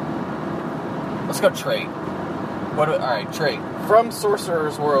 Let's go trait. Alright, trait. From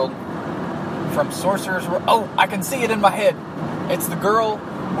Sorcerer's World. From Sorcerer's World. Oh, I can see it in my head. It's the girl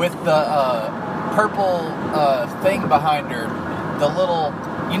with the purple thing behind her. The little...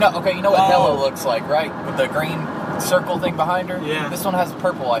 You know what Hello looks like, right? With the green circle thing behind her? Yeah. This one has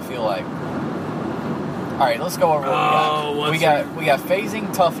purple, I feel like. Alright, let's go over what we got. We got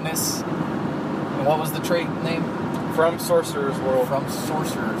phasing, toughness. And what was the trait name? From Sorcerer's World. From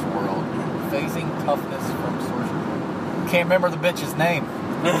Sorcerer's World. Phasing, toughness from Sorcerer's World. Can't remember the bitch's name.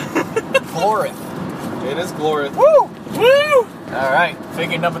 Glorith. It is Glorith. Woo! Woo! Alright,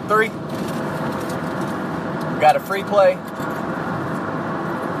 figure number 3. We got a free play.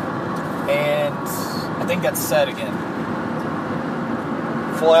 And I think that's set again.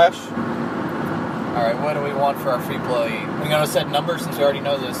 Flash. Alright, what do we want for our free play? We're going to set number since we already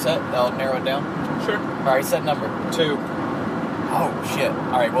know the set. That'll narrow it down. Sure. Alright, set number. 2. Oh, shit.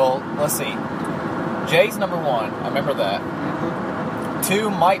 Alright, well, let's see. J's number 1. I remember that. 2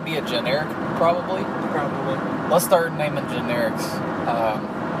 might be a generic, probably. Probably. Let's start naming generics.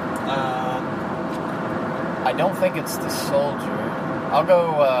 I don't think it's the soldier. I'll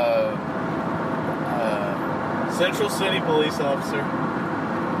go, Central City Police Officer.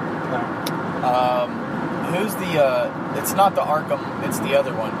 who's the, it's not the Arkham, it's the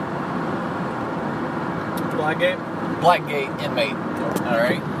other one. Blackgate? Blackgate inmate.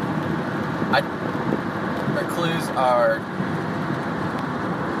 Alright. Our clues are,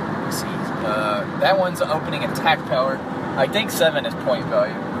 let's see, that one's opening attack power. I think 7 is point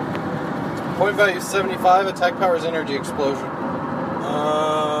value. Point value is 75. Attack power is energy explosion.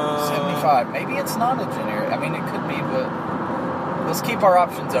 75. Maybe it's not a generic. I mean, it could be, but let's keep our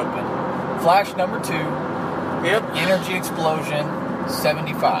options open. Flash number 2. Yep. Energy explosion,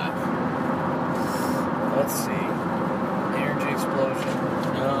 75. Let's see. Energy explosion,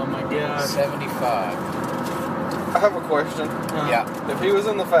 Oh my god. 75. I have a question. Yeah. If he was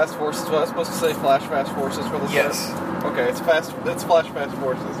in the Fast Forces, was I supposed to say Flash Fast Forces for the Yes. set? Okay, it's Flash Fast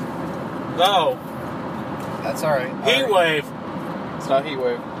Forces. No. That's alright. Heatwave. It's not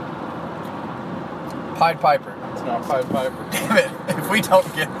Heatwave. Pied Piper. It's not Pied Piper. Damn it. If we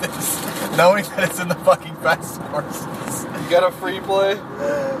don't get this, knowing that it's in the fucking Fast Forces. You got a free play?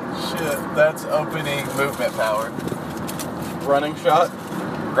 Shit. That's opening movement power. Running shot?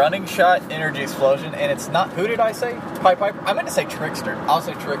 Running shot, energy explosion, and it's not. Who did I say? Pied Piper? I meant to say Trickster. I'll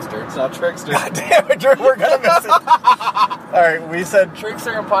say Trickster. It's not Trickster. God damn it, Drew, we're gonna miss it. Alright, we said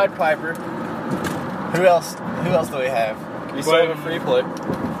Trickster and Pied Piper. Who else do we have? You still have a free play.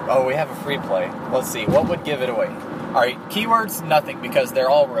 Oh, we have a free play. Let's see, what would give it away? Alright, keywords, nothing, because they're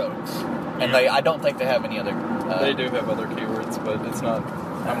all rogues. And I don't think they have any other... They do have other keywords, but it's not...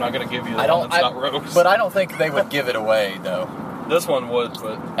 I'm not going to give you the I one don't, that's not rogues. But I don't think they would give it away, though. This one would,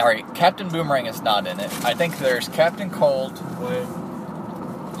 but... Alright, Captain Boomerang is not in it. I think there's Captain Cold. Wave.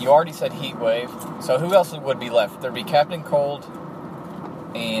 You already said Heat Wave. So who else would be left? There'd be Captain Cold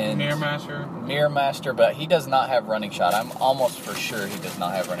and... Mirror Master. Mirror Master, but he does not have running shot. I'm almost for sure he does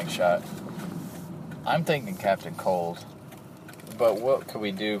not have running shot. I'm thinking Captain Cold. But what could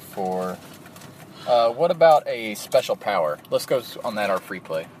we do for... what about a special power? Let's go on that, our free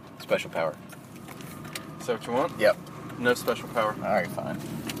play. Special power. Is that what you want? Yep. No special power. Alright, fine.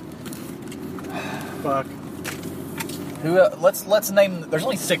 Fuck. Who? Let's name... There's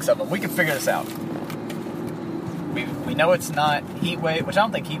only 6 of them. We can figure this out. We know it's not Heat Wave, which I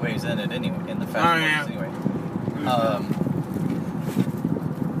don't think Heat Wave's in it anyway, in the Fast Forces anyway.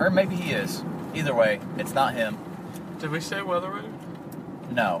 Or maybe he is. Either way, it's not him. Did we say Weather Wizard?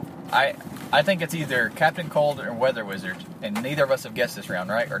 No. I think it's either Captain Cold or Weather Wizard, and neither of us have guessed this round,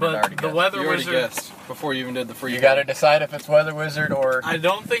 right? Or did I already But guess? the Weather You already Wizard... guessed before you even did the free You play. got to decide if it's Weather Wizard or... I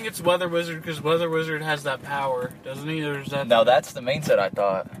don't think it's Weather Wizard because Weather Wizard has that power, doesn't he? Or is that... No, that's the main set, I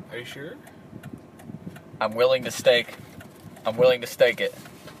thought. Are you sure? I'm willing to stake it.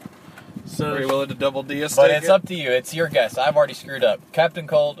 So Are you willing to double D a But stake it's up to you. It's your guess. I've already screwed up. Captain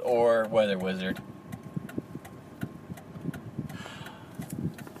Cold or Weather Wizard.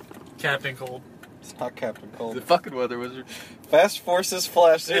 Captain Cold. It's not Captain Cold. The fucking Weather Wizard. Fast Forces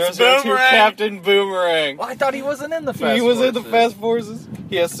Flash 002 It's Boomerang! Captain Boomerang. Well, I thought he wasn't in the Fast He was in the Forces. Fast Forces.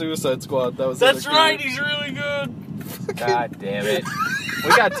 He has Suicide Squad. That was the That's other right, keyword. he's really good. God damn it.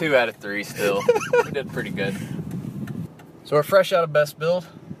 We got 2 out of 3 still. We did pretty good. So we're fresh out of Best Build.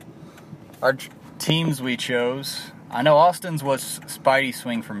 Our teams we chose. I know Austin's was Spidey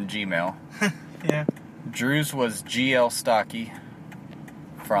Swing from Gmail. Yeah. Drew's was GL Stocky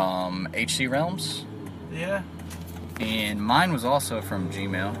from HC Realms. Yeah. And mine was also from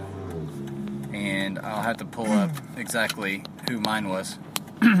Gmail. And I'll have to pull up exactly who mine was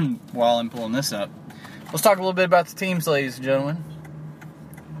while I'm pulling this up. Let's talk a little bit about the teams, ladies and gentlemen.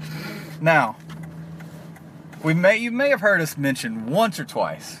 Now, you may have heard us mention once or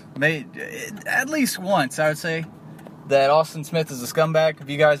twice, at least once, I would say, that Austin Smith is a scumbag. Have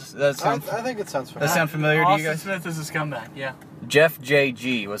you guys? I think it sounds familiar. That sound familiar to you guys? Austin Smith is a scumbag. Yeah. Jeff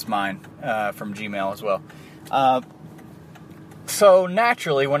JG was mine from Gmail as well. So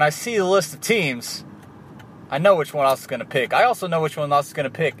naturally, when I see the list of teams, I know which one Austin's going to pick. I also know which one Austin's going to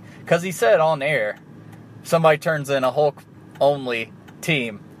pick because he said on air, somebody turns in a Hulk-only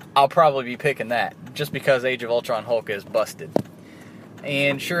team, I'll probably be picking that just because Age of Ultron Hulk is busted.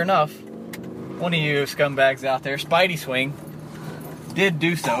 And sure enough, one of you scumbags out there, Spidey Swing, did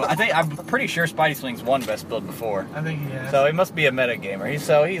do so. I'm pretty sure Spidey Swing's won Best Build before. I think he has. So he must be a metagamer.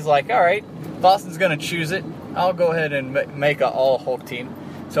 So he's like, all right, if Austin's going to choose it, I'll go ahead and make an all Hulk team.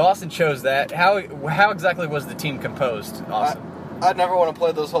 So Austin chose that. How exactly was the team composed, Austin? I'd never want to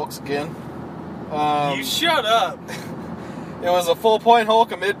play those Hulks again. You shut up. It was a full point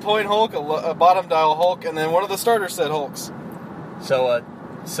Hulk, a mid-point Hulk, a bottom dial Hulk, and then one of the starter set Hulks. So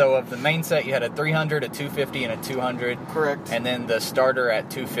of the main set, you had a 300, a 250, and a 200. Correct. And then the starter at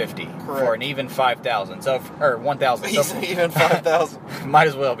 250 Correct. for an even 5,000. Or 1,000. Even 5,000. Might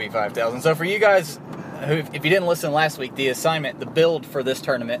as well be 5,000. So for you guys, if you didn't listen last week, the build for this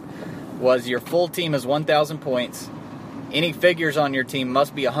tournament was your full team is 1,000 points. Any figures on your team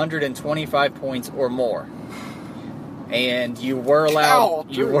must be 125 points or more. And you were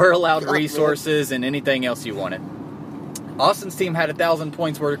allowed resources and anything else you wanted. Austin's team had 1,000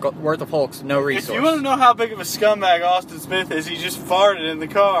 points worth of Hulks, no resource. If you want to know how big of a scumbag Austin Smith is, he just farted in the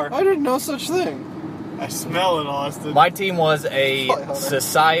car. I didn't know such thing. I smell it, Austin. My team was a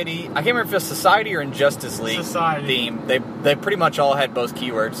Society. I can't remember if it was Society or Injustice League Society theme. They pretty much all had both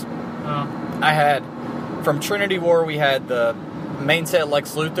keywords. Oh. I had, from Trinity War, we had the main set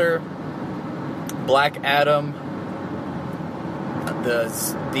Lex Luthor, Black Adam,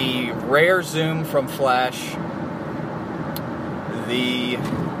 the rare Zoom from Flash,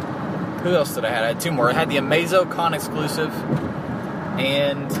 who else did I have? I had 2 more. I had the AmazoCon exclusive,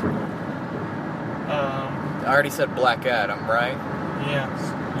 and I already said Black Adam, right? Yeah,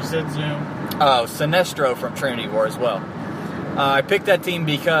 you said Zoom. Oh, Sinestro from Trinity War as well. I picked that team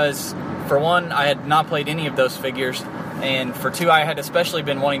because, for one, I had not played any of those figures, and for 2, I had especially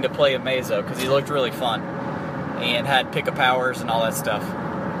been wanting to play Amazo because he looked really fun and had pick-up powers and all that stuff.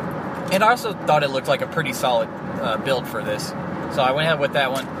 And I also thought it looked like a pretty solid build for this. So I went ahead with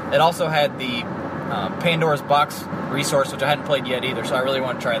that one. It also had the Pandora's Box resource, which I hadn't played yet either, so I really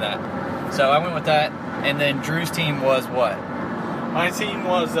want to try that. So I went with that. And then Drew's team was what? My team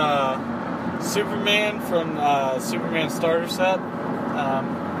was Superman from Superman starter set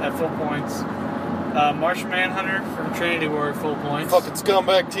at full points. Martian Manhunter from Trinity War at full points. Fucking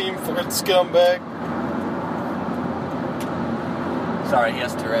scumbag team, fucking scumbag. Sorry, he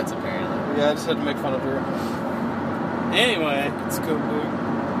has Tourette's apparently. Yeah, I just had to make fun of her. Anyway, Scumbag.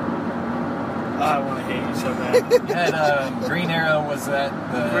 I want to hate you so bad. You had Green Arrow, was that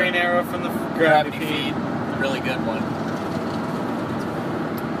the Green Arrow from the Gravity Feed? The really good one.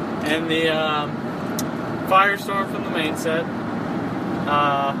 And the Firestorm from the main set.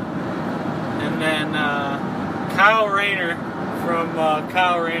 And then Kyle Rayner from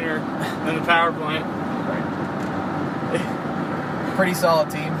Kyle Rayner and the Power Plant. Pretty solid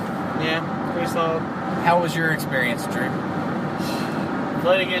team. Yeah, pretty solid. How was your experience, Drew?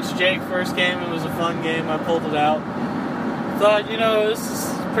 Played against Jake first game. It was a fun game. I pulled it out. Thought, this is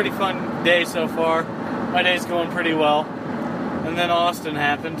a pretty fun day so far. My day's going pretty well. And then Austin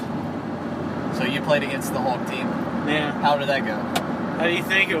happened. So you played against the Hulk team. Yeah. How did that go? How do you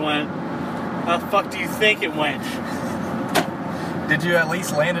think it went? How the fuck do you think it went? Did you at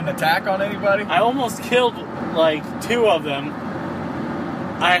least land an attack on anybody? I almost killed, 2 of them.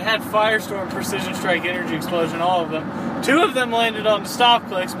 I had Firestorm, Precision Strike, Energy Explosion, all of them. 2 of them landed on stop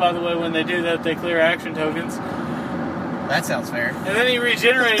clicks, by the way. When they do that, they clear action tokens. That sounds fair. And then he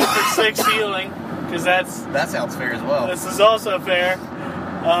regenerated for 6 healing, because that sounds fair as well. This is also fair.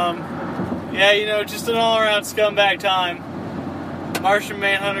 Just an all-around scumbag time. Martian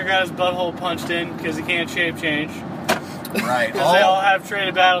Manhunter got his butthole punched in because he can't shape change. Right. Because they all have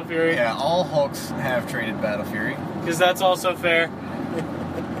traded Battle Fury. Yeah, all Hulks have traded Battle Fury. Because that's also fair.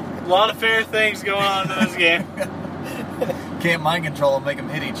 A lot of fair things going on in this game. Can't mind control and make them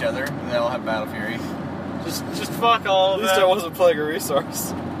hit each other. They all have Battle Fury. Just fuck all At of least that. I wasn't playing a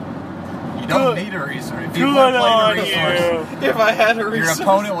resource. You don't need a resource. If you Good would have on played a resource, you. If I had a your resource.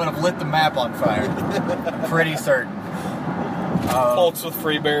 opponent would have lit the map on fire. Pretty certain. Hulks with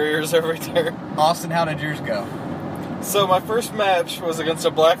free barriers every turn. Austin, how did yours go? So my first match was against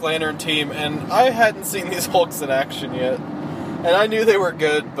a Black Lantern team, and I hadn't seen these Hulks in action yet. And I knew they were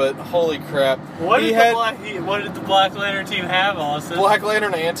good, but holy crap. What He did had what did the Black Lantern team have, Austin? Black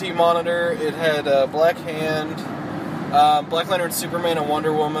Lantern Anti-Monitor, it had Black Hand, Black Lantern Superman and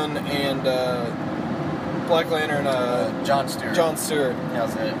Wonder Woman, and Black Lantern John Stewart. John Stewart.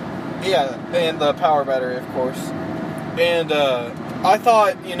 How's it? Yeah, and the power battery, of course. And I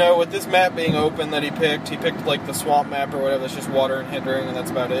thought, with this map being open that he picked like the swamp map or whatever that's just water and hindering, and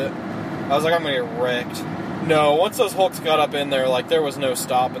that's about it. I was like, I'm gonna get wrecked. No, once those Hulks got up in there, like, there was no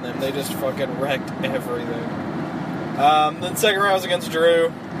stopping them. They just fucking wrecked everything. Then second round was against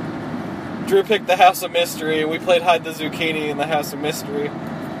Drew. Drew picked the House of Mystery. We played Hide the Zucchini in the House of Mystery.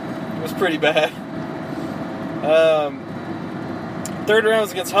 It was pretty bad. Third round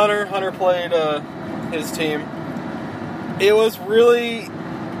was against Hunter. Hunter played his team. It was really...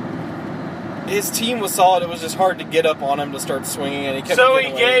 His team was solid. It was just hard to get up on him to start swinging, and he kept So he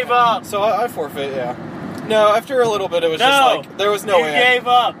getting away. gave up. So I forfeit, yeah. No, after a little bit, it was just like, there was no you way. gave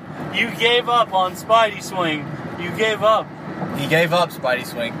up. You gave up on Spidey Swing. You gave up. He gave up Spidey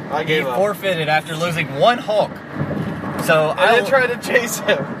Swing. I gave he up. forfeited after losing one Hulk. So I didn't try to chase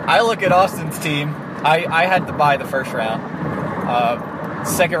him. I look at Austin's team. I had to buy the first round.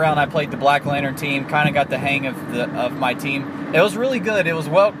 Second round, I played the Black Lantern team. Kind of got the hang of my team. It was really good. It was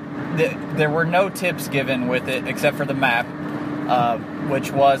there were no tips given with it except for the map,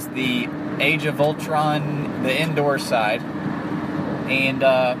 which was the Age of Ultron, the indoor side, and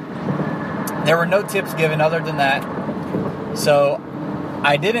there were no tips given other than that. So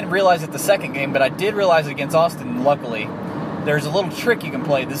I didn't realize it the second game, but I did realize it against Austin. Luckily, there's a little trick you can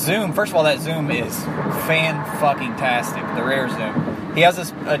play. The zoom. First of all, that zoom is fan-fucking-tastic. The rare zoom. He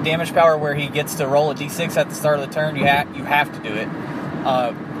has a damage power where he gets to roll a d6 at the start of the turn. You have to do it.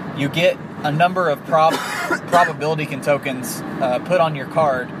 You get a number of probability tokens put on your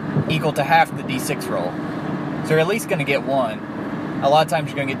card equal to half the d6 roll. So you're at least going to get one. A lot of times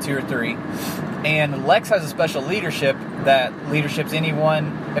you're going to get 2 or 3. And Lex has a special leadership that leaderships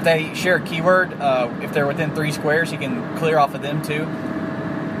anyone. If they share a keyword, if they're within 3 squares, he can clear off of them too.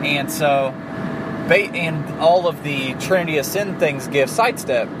 And so, and all of the Trinity of Sin things give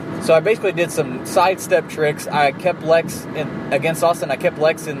sidestep. So I basically did some sidestep tricks. I kept Lex against Austin. I kept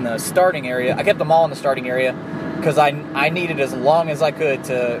Lex in the starting area. I kept them all in the starting area because I needed as long as I could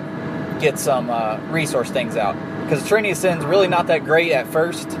to get some resource things out. Because Trinity of Sin's really not that great at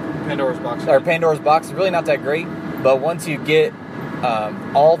first. Pandora's Box. Or Pandora's Box is really not that great. But once you get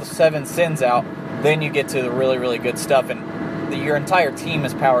all the 7 sins out, then you get to the really, really good stuff. And your entire team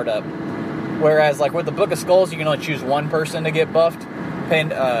is powered up. Whereas, like with the Book of Skulls, you can only choose one person to get buffed.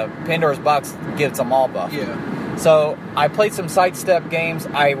 Pandora's Box gives them all buffed. Yeah. So I played some sidestep games.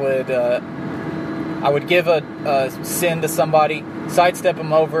 I would give a sin to somebody, sidestep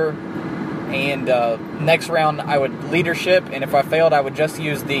them over, and next round I would leadership. And if I failed, I would just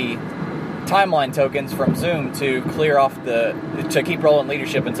use the timeline tokens from Zoom to clear off to keep rolling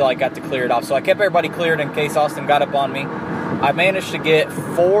leadership until I got to clear it off. So I kept everybody cleared in case Austin got up on me. I managed to get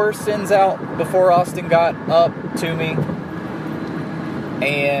 4 sins out before Austin got up to me.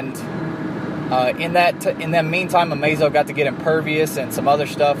 And in that meantime, Amazo got to get Impervious and some other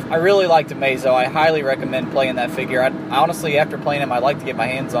stuff. I really liked Amazo. I highly recommend playing that figure. I honestly, after playing him, I'd like to get my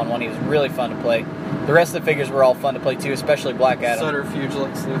hands on one. He was really fun to play. The rest of the figures were all fun to play too, especially Black Adam. Subterfuge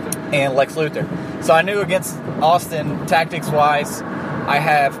Lex Luthor. And Lex Luthor. So I knew against Austin, tactics-wise, I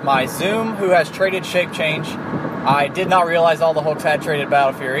have my Zoom, who has traded Shape Change. I did not realize all the Hulks had traded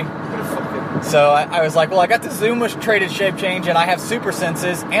Battle Fury. So I was like, well, I got the Zoom with traded Shape Change, and I have Super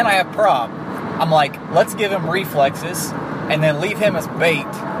Senses, and I have Prob. I'm like, let's give him Reflexes, and then leave him as bait,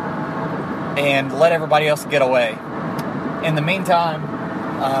 and let everybody else get away. In the meantime,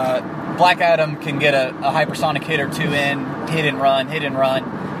 Black Adam can get a hypersonic hit or 2 in, hit and run,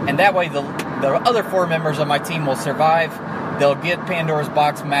 and that way the other 4 members of my team will survive. They'll get Pandora's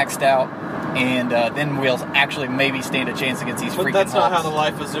Box maxed out, and then we'll actually maybe stand a chance against these freaking But that's not how Hulks. the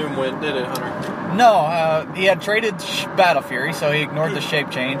Life of Zoom went, did it, Hunter? No, he had traded Battle Fury, so he ignored the shape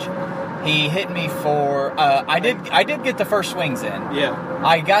change. He hit me for. I did get the first swings in. Yeah.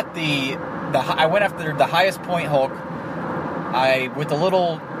 I got I went after the highest point Hulk. With a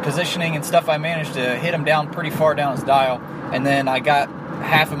little positioning and stuff, I managed to hit him down pretty far down his dial, and then I got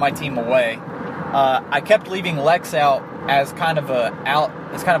half of my team away. I kept leaving Lex out as kind of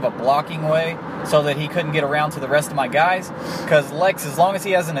a blocking way, so that he couldn't get around to the rest of my guys. Because Lex, as long as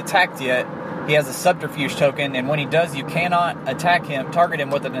he hasn't attacked yet, he has a subterfuge token, and when he does, you cannot target him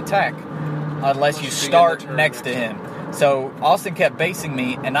with an attack unless you start next to him. So Austin kept basing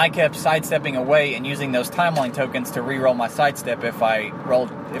me, and I kept sidestepping away and using those timeline tokens to re-roll my sidestep if I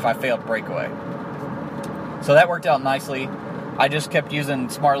failed breakaway. So that worked out nicely. I just kept using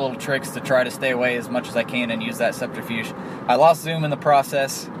smart little tricks to try to stay away as much as I can and use that subterfuge. I lost Zoom in the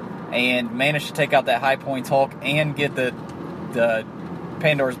process and managed to take out that high points Hulk and get the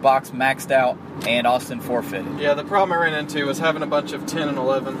Pandora's box maxed out, and Austin forfeited. Yeah, the problem I ran into was having a bunch of 10 and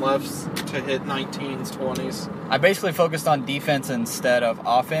 11 lefts to hit 19s, 20s. I basically focused on defense instead of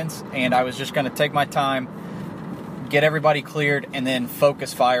offense, and I was just going to take my time, get everybody cleared, and then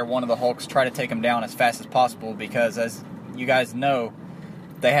focus fire one of the Hulks, try to take them down as fast as possible, because as you guys know,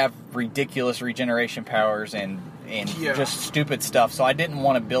 they have ridiculous regeneration powers and just stupid stuff. So I didn't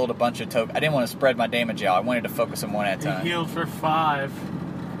want to build a bunch of tokens. I didn't want to spread my damage out. I wanted to focus them one at a time. He healed for 5.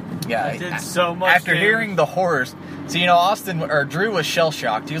 Yeah, I did so much after damage. hearing the horrors. So Drew was shell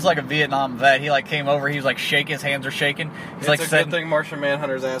shocked. He was like a Vietnam vet. He came over. He was like shaking. His hands were shaking. He's It's a good thing Martian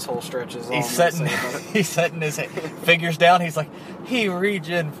Manhunter's asshole stretches. He's setting his figures down. He's like, he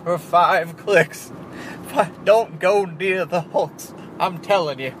regen for 5 clicks. Don't go near the Hulks. I'm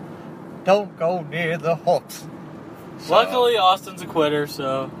telling you, don't go near the Hulks. So, luckily, Austin's a quitter,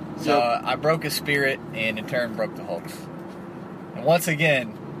 so I broke his spirit, and in turn broke the Hulks. And once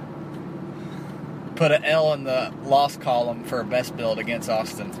again, put an L in the loss column for best build against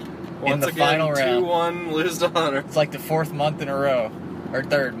Austin. Once in the final round. 2-1, lose to Hunter. It's like the 4th month in a row, or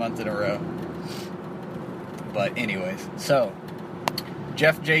 3rd month in a row. But anyways, so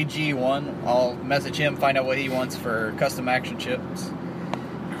Jeff JG won. I'll message him, find out what he wants for custom action chips.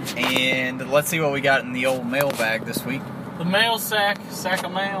 And let's see what we got in the old mailbag this week. the mail sack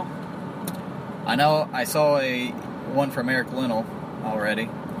of mail. I know I saw one from Eric Linnell already.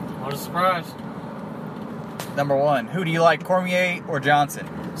 What a surprise. Number 1, who do you like, Cormier or Johnson?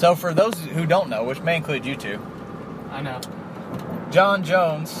 So for those who don't know, which may include you two, I know. John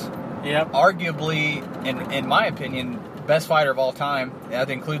Jones, Yep. arguably, in my opinion, best fighter of all time. That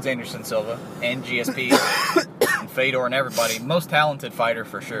includes Anderson Silva and GSP and Fedor and everybody. Most talented fighter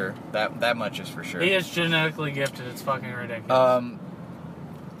for sure. That much is for sure. He is genetically gifted. It's fucking ridiculous.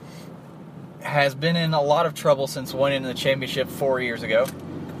 Has been in a lot of trouble since winning the championship 4 years ago.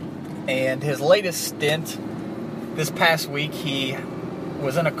 And his latest stint this past week, he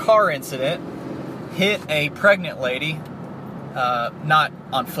was in a car incident, hit a pregnant lady, not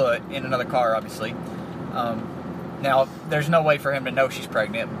on foot, in another car, obviously. Now, there's no way for him to know she's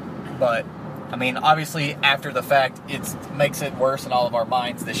pregnant, but, I mean, obviously, after the fact, it makes it worse in all of our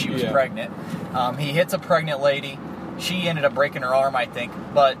minds that she was pregnant. He hits a pregnant lady. She ended up breaking her arm, I think.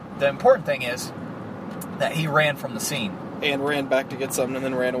 But the important thing is that he ran from the scene. And ran back to get something and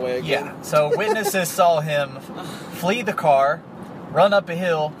then ran away again. Yeah, so witnesses saw him flee the car, run up a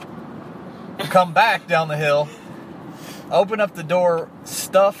hill, come back down the hill, open up the door,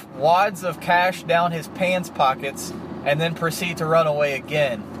 stuff wads of cash down his pants pockets, and then proceed to run away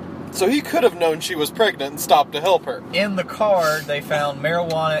again. So he could have known she was pregnant and stopped to help her. In the car, they found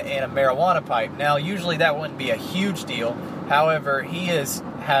marijuana and a marijuana pipe. Now, usually that wouldn't be a huge deal. However, he has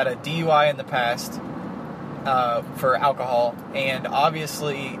had a DUI in the past for alcohol, and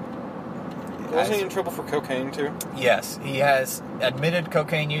obviously... Wasn't he in trouble for cocaine, too? Yes, he has admitted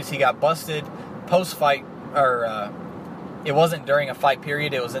cocaine use. He got busted post-fight, or it wasn't during a fight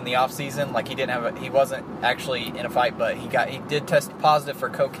period. It was in the off season. Like he wasn't actually in a fight, but he did test positive for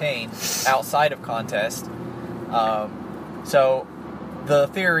cocaine outside of contest. So the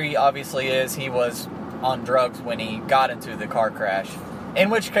theory obviously is he was on drugs when he got into the car crash. In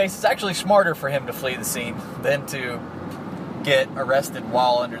which case, it's actually smarter for him to flee the scene than to get arrested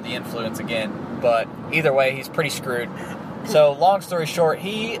while under the influence again. But either way, he's pretty screwed. So long story short,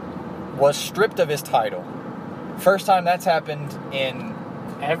 he was stripped of his title. First time that's happened in...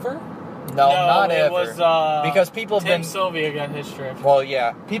 Ever? No, not it ever. was, because people have Tim been... Sylvia got his stripped. Well,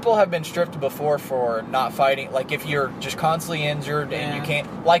 yeah. People have been stripped before for not fighting. Like, if you're just constantly injured and you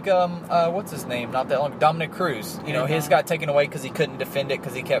can't... Like, what's his name? Not that long. Dominic Cruz. You know, his got taken away because he couldn't defend it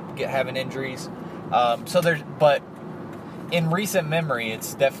because he kept having injuries. But in recent memory,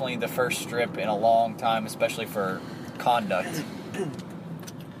 it's definitely the first strip in a long time, especially for conduct.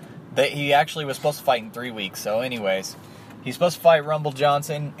 He actually was supposed to fight in 3 weeks. So, anyways... He's supposed to fight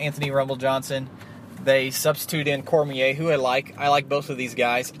Anthony Rumble Johnson. They substitute in Cormier, who I like. I like both of these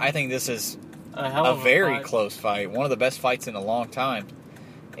guys. I think this is a very close fight. One of the best fights in a long time.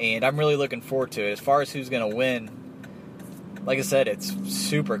 and I'm really looking forward to it. As far as who's going to win, like I said, it's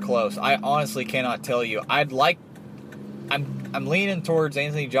super close. I honestly cannot tell you. I'm leaning towards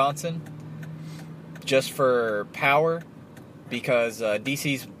Anthony Johnson just for power, because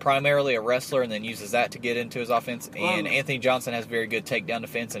DC's primarily a wrestler and then uses that to get into his offense. And Anthony Johnson has very good takedown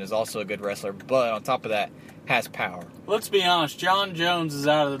defense and is also a good wrestler, but on top of that, has power. Let's be honest. John Jones is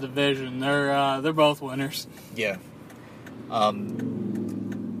out of the division. They're both winners. Yeah. My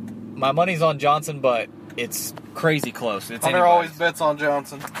money's on Johnson, but it's crazy close. It's Hunter always bets on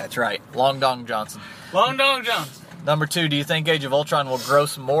Johnson. That's right. Long Dong Johnson. Long Dong Johnson. Number 2, do you think Age of Ultron will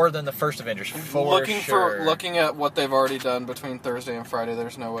gross more than the first Avengers? For sure. Looking at what they've already done between Thursday and Friday,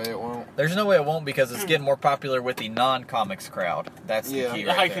 there's no way it won't. There's no way it won't, because it's getting more popular with the non-comics crowd. That's the key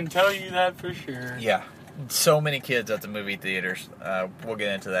right I there. can tell you that for sure. Yeah. So many kids at the movie theaters. We'll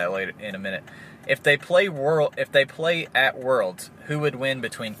get into that later in a minute. If they play at Worlds, who would win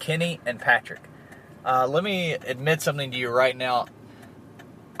between Kenny and Patrick? Let me admit something to you right now.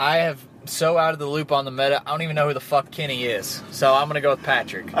 I have so out of the loop on the meta, I don't even know who the fuck Kenny is. So I'm going to go with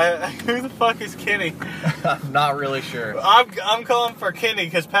Patrick. Who the fuck is Kenny? I'm not really sure. I'm calling for Kenny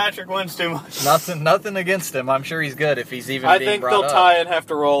because Patrick wins too much. Nothing against him. I'm sure he's good if he's even I being think brought they'll up. tie and have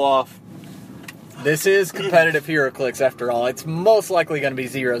to roll off. This is competitive HeroClix after all. It's most likely going to be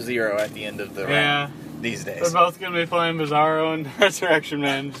 0-0 at the end of the round these days. They're both going to be playing Bizarro and Resurrection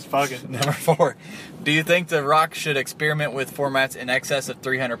Man. Just fucking. Number 4. Do you think The Rock should experiment with formats in excess of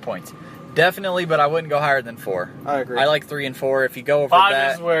 300 points? Definitely, but I wouldn't go higher than 4. I agree. I like 3 and 4. If you go over 5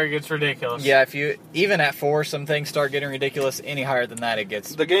 that, is where it gets ridiculous. yeah. If you even at 4, some things start getting ridiculous. Any higher than that, it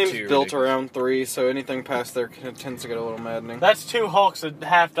gets The game's too built ridiculous. around 3, so anything past there tends to get a little maddening. That's 2 Hulks at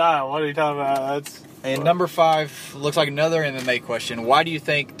half dial. What are you talking about? That's And number 5 looks like another MMA question. Why do you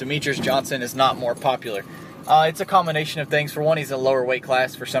think Demetrius Johnson is not more popular? It's a combination of things. For one, he's a lower weight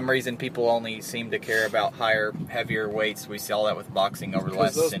class. For some reason, people only seem to care about higher, heavier weights. We saw that with boxing over the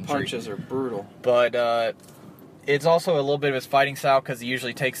last Because those century. punches are brutal. But it's also a little bit of his fighting style, because he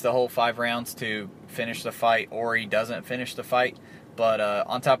usually takes the whole 5 rounds to finish the fight, or he doesn't finish the fight. But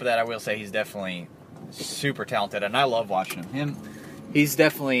on top of that, I will say he's definitely super talented, and I love watching him. He's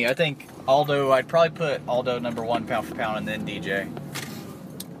definitely, I think, Aldo, I'd probably put Aldo number 1 pound for pound, and then DJ.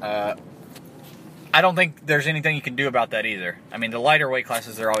 I don't think there's anything you can do about that either. I mean, the lighter weight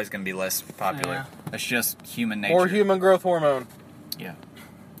classes are always going to be less popular. Yeah. That's just human nature. Or human growth hormone. Yeah.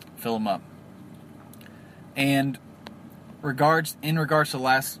 Fill them up. And in regards to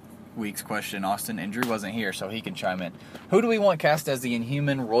last week's question, Austin, and Drew wasn't here, so he can chime in. Who do we want cast as the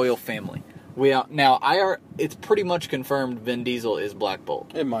Inhuman royal family? It's pretty much confirmed Vin Diesel is Black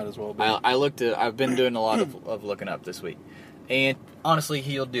Bolt. It might as well be. I've been doing a lot of looking up this week. And honestly,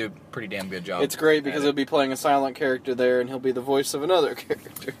 he'll do a pretty damn good job. It's great because he'll be playing a silent character there, and he'll be the voice of another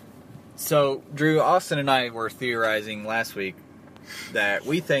character. So, Drew, Austin and I were theorizing last week that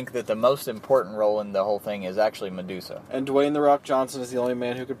we think that the most important role in the whole thing is actually Medusa. And Dwayne "The Rock" Johnson is the only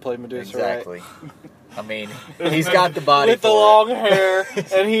man who could play Medusa, Exactly. right? I mean, he's got the body with the for long hair,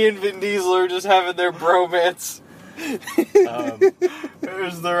 and he and Vin Diesel are just having their bromance.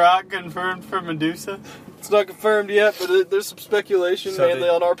 Is The Rock confirmed for Medusa? It's not confirmed yet, but there's some speculation, mainly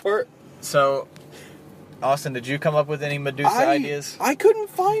on our part. So, Austin, did you come up with any Medusa ideas? I couldn't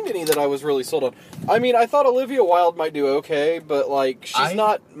find any that I was really sold on. I mean, I thought Olivia Wilde might do okay, but, like, she's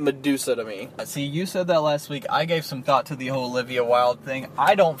not Medusa to me. See, you said that last week. I gave some thought to the whole Olivia Wilde thing.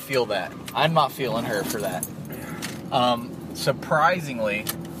 I don't feel that. I'm not feeling her for that. Surprisingly,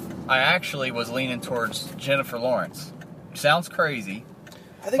 I actually was leaning towards Jennifer Lawrence. Sounds crazy.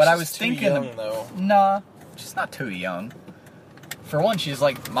 I was thinking, young, though. Nah, she's not too young. For one, she's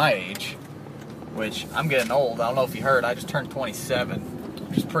like my age, which I'm getting old. I don't know if you heard. I just turned 27,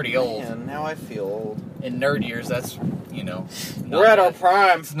 which is pretty old. Man, now I feel old. In nerd years, that's We're at our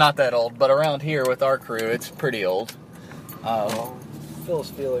prime. It's not that old, but around here with our crew, it's pretty old.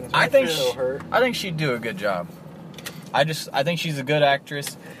 Phil's feelings. I think she'd do a good job. I think she's a good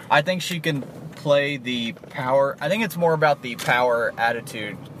actress. I think she can play the power. I think it's more about the power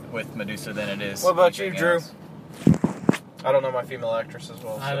attitude with Medusa than it is. What about you, anything Drew? else. I don't know my female actress as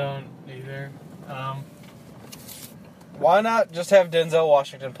well. I don't either. Why not just have Denzel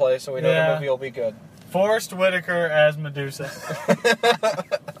Washington play so we know the movie will be good? Forrest Whitaker as Medusa.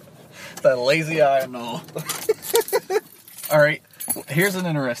 That lazy eye and all. All right, here's an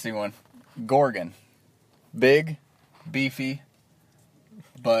interesting one. Gorgon. Big, beefy,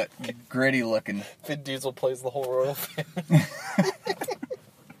 but gritty looking. Vin Diesel plays the whole royal family.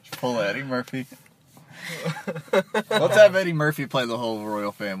 Pull Eddie Murphy. Let's have Eddie Murphy play the whole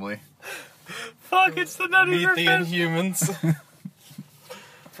royal family. Fuck, it's the Nutty Meet the Revenge. Inhumans.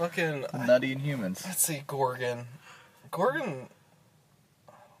 Fucking Nutty Inhumans. let's see, Gorgon. Gorgon.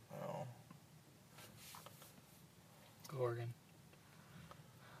 Gorgon.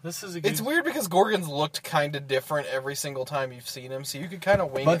 This is a good... It's weird because Gorgon's looked kind of different every single time you've seen him, so you could kind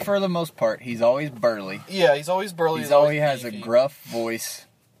of wing But it. for the most part, he's always burly. Yeah, he's always burly. He always has beefy. a gruff voice,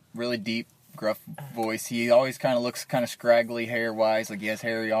 really deep, gruff voice. He always kind of looks kind of scraggly hair-wise, like he has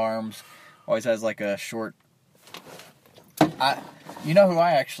hairy arms. Always has like a short... You know who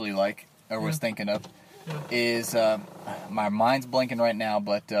I actually like, or was thinking of, is... my mind's blanking right now,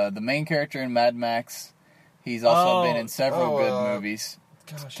 but the main character in Mad Max, he's also been in several good movies.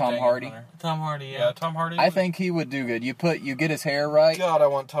 Gosh, Tom dang it, Hardy. Hunter. Tom Hardy, Yeah, Tom Hardy. I think he would do good. You get his hair right. God, I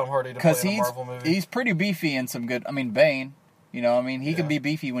want Tom Hardy to play Because in a Marvel movie. he's pretty beefy in some good... I mean, Bane, he can be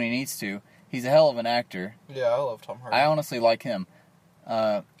beefy when he needs to. He's a hell of an actor. Yeah, I love Tom Hardy. I honestly like him.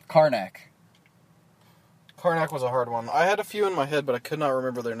 Karnak. Karnak was a hard one. I had a few in my head, but I could not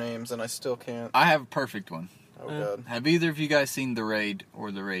remember their names, and I still can't. I have a perfect one. Oh, God. Have either of you guys seen The Raid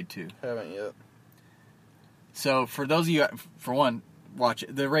or The Raid 2? Haven't yet. So, for those of you... For one, watch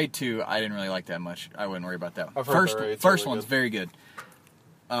it. The Raid 2, I didn't really like that much. I wouldn't worry about that one. I've heard The Raid's First really one's good. very good.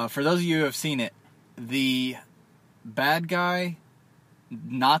 For those of you who have seen it, the bad guy,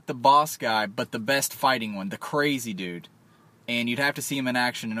 not the boss guy, but the best fighting one, the crazy dude. And you'd have to see him in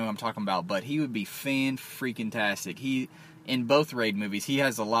action to know what I'm talking about, but he would be fan-freaking-tastic. In both Raid movies, he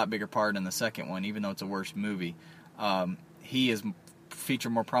has a lot bigger part in the second one, even though it's a worse movie. He is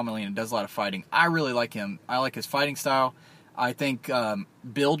featured more prominently and does a lot of fighting. I really like him. I like his fighting style. I think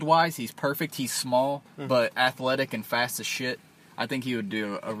build-wise, he's perfect. He's small, but athletic and fast as shit. I think he would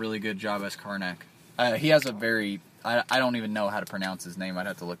do a really good job as Karnak. He has a very... I don't even know how to pronounce his name. I'd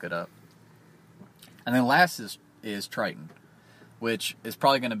have to look it up. And then last is Triton, which is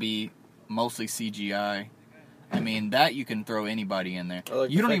probably going to be mostly CGI. I mean, that you can throw anybody in there. I like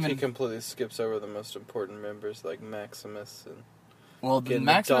You the don't fact even... he completely skips over the most important members, like Maximus. And Well, Getting the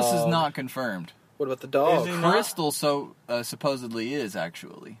Maximus is dog. not confirmed. what about the dog? Is he not? Crystal supposedly is,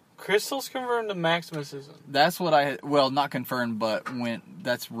 actually. Crystal's confirmed to Maximus isn't. That's what not confirmed, but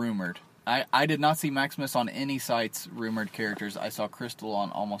that's rumored. I did not see Maximus on any sites rumored characters. I saw Crystal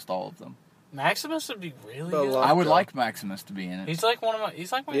on almost all of them. Maximus would be really But good. Lockjaw. I would like Maximus to be in it. He's like one of my.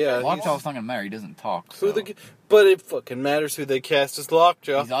 He's like my. Yeah, favorite. Lockjaw's not going to matter. He doesn't talk. So. But it fucking matters who they cast as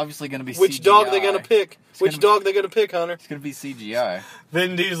Lockjaw. He's obviously going to be Which CGI. dog they gonna pick? Which gonna- dog they gonna pick, Hunter? It's going to be CGI.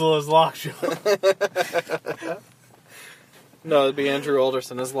 Vin Diesel is Lockjaw. No, it'd be Andrew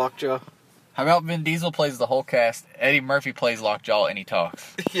Alderson as Lockjaw. How about Vin Diesel plays the whole cast, Eddie Murphy plays Lockjaw, and he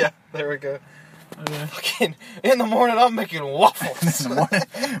talks. Yeah, there we go. Fucking in the morning, I'm making waffles. In the morning,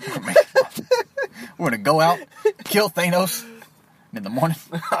 we're going to go out, kill Thanos. And in the morning,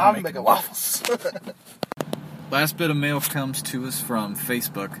 I'm making waffles. Last bit of mail comes to us from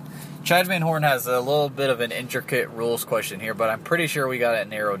Facebook. Chad Van Horn has a little bit of an intricate rules question here, but I'm pretty sure we got it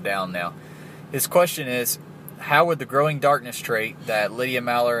narrowed down now. His question is, how would the growing darkness trait that Lydia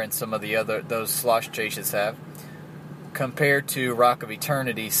Maller and some of those slosh chases have compare to Rock of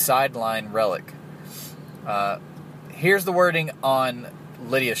Eternity's sideline relic? Here's the wording on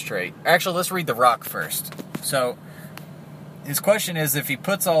Lydia's trait. Actually, let's read the rock first. So, his question is, if he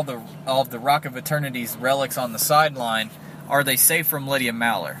puts all of the Rock of Eternity's relics on the sideline, are they safe from Lydia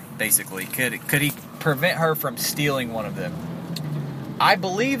Maller, basically? Could he prevent her from stealing one of them? I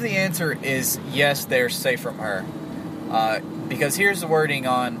believe the answer is yes, they're safe from her. Because here's the wording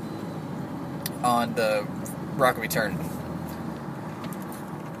on the Rock of Eternity.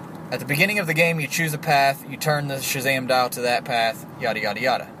 At the beginning of the game, you choose a path, you turn the Shazam dial to that path, yada yada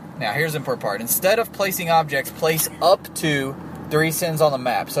yada. Now, here's the important part. Instead of placing objects, place up to 3 sins on the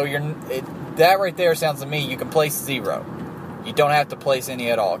map. So that right there sounds to me, you can place 0. You don't have to place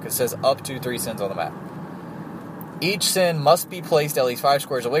any at all, because it says up to 3 sins on the map. Each sin must be placed at least 5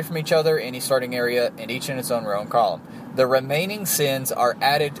 squares away from each other, any starting area, and each in its own row and column. The remaining sins are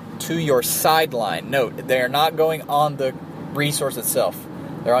added to your sideline. Note, they are not going on the resource itself.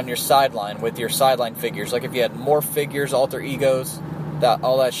 They're on your sideline with your sideline figures. Like if you had more figures, alter egos,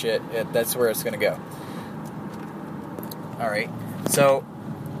 all that shit, that's where it's going to go. Alright, so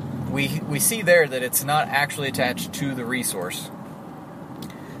we see there that it's not actually attached to the resource.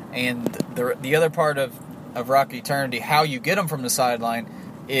 And the other part of Rock Eternity, how you get them from the sideline,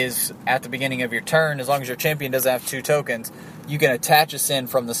 is at the beginning of your turn. As long as your champion doesn't have 2 tokens, you can attach a sin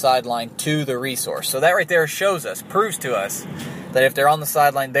from the sideline to the resource. So that right there proves to us that if they're on the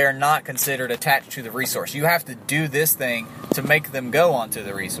sideline, they're not considered attached to the resource. You have to do this thing to make them go onto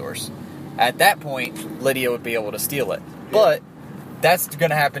the resource. At that point, Lydia would be able to steal it. But that's going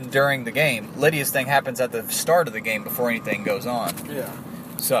to happen during the game. Lydia's thing happens at the start of the game before anything goes on. Yeah.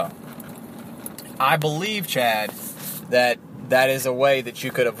 So, I believe, Chad, that is a way that you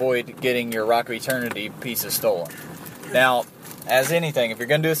could avoid getting your Rock of Eternity pieces stolen. Now, as anything, if you're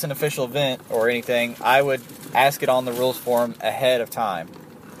going to do this in an official event or anything, I would ask it on the rules form ahead of time.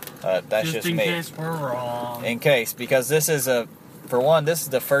 That's just in me. case we're wrong. In case, because this is this is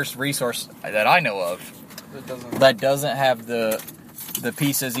the first resource that I know of that doesn't have the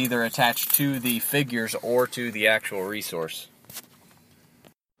pieces either attached to the figures or to the actual resource.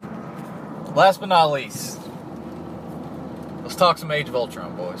 Last but not least, let's talk some Age of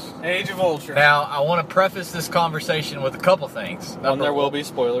Ultron, boys. Age of Ultron. Now, I want to preface this conversation with a couple things. There will be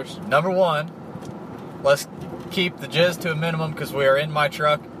spoilers. Number one, let's keep the jizz to a minimum because we are in my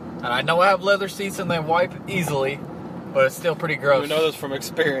truck. And I know I have leather seats and they wipe easily, but it's still pretty gross. We know this from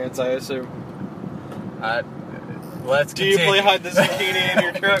experience, I assume. Let's Do you continue. play hide the zucchini in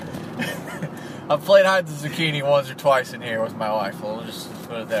your truck? I've played hide the zucchini once or twice in here with my wife. We'll just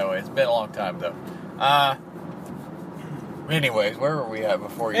put it that way. It's been a long time, though. Anyways, where were we at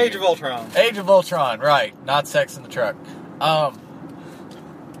before you... Age of Ultron. Age of Ultron, right. Not sex in the truck.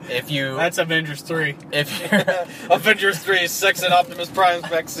 If you... That's Avengers 3. If you're... Avengers 3 is sex in Optimus Prime's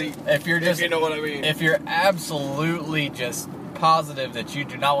backseat. If you're just... If you know what I mean. If you're absolutely just positive that you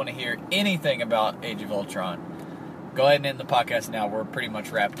do not want to hear anything about Age of Ultron, go ahead and end the podcast now. We're pretty much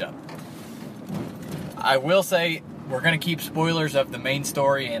wrapped up. I will say we're going to keep spoilers of the main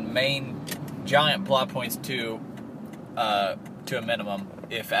story and main giant plot points to a minimum,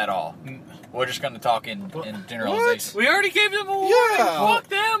 if at all. We're just going to talk in generalizations. We already gave them a warning. Yeah. Fuck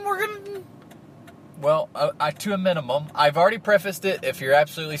them. We're gonna. Well, to a minimum. I've already prefaced it. If you're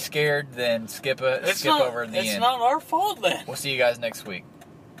absolutely scared, then skip over the end. It's not our fault then. We'll see you guys next week.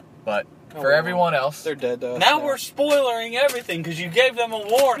 But Oh, for everyone else, They're dead to us Now we're spoiling everything because you gave them a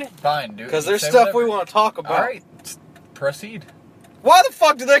warning. fine. Do Because there's say stuff whatever. we want to talk about. All right, proceed. Why the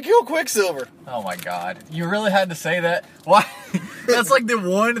fuck did they kill Quicksilver? Oh my god. You really had to say that? Why? That's like the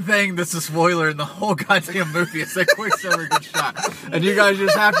one thing that's a spoiler in the whole goddamn movie. It's that Quicksilver gets shot. And you guys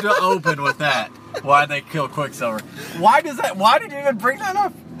just have to open with that. Why they kill Quicksilver. Why did you even bring that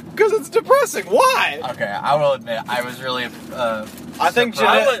up? Because it's depressing. Why? Okay, I will admit, I was really I think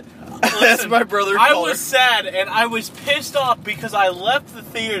surprised. Jeanette... That's my brother. I was sad and I was pissed off because I left the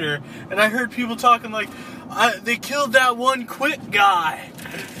theater and I heard people talking like, they killed that one quick guy.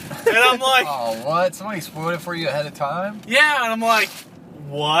 And I'm like... Oh, what? Somebody spoiled it for you ahead of time? Yeah, and I'm like,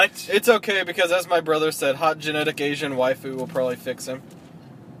 what? It's okay because, as my brother said, hot genetic Asian waifu will probably fix him.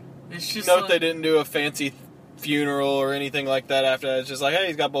 It's just Note like, they didn't do a fancy funeral or anything like that after that. It's just like, hey,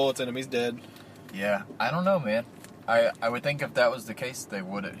 he's got bullets in him. He's dead. Yeah, I don't know, man. I would think if that was the case,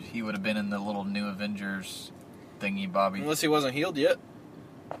 he would have been in the little New Avengers thingy bobby. Unless he wasn't healed yet.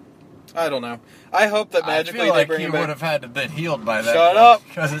 I don't know. I hope that magically I feel like they bring he him would back. have had to been healed by that. Shut up.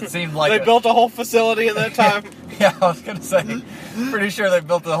 Because it seemed like They built a whole facility in that time. Yeah, I was gonna say. Pretty sure they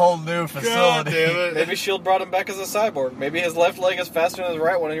built a whole new facility. Maybe S.H.I.E.L.D. brought him back as a cyborg. Maybe his left leg is faster than his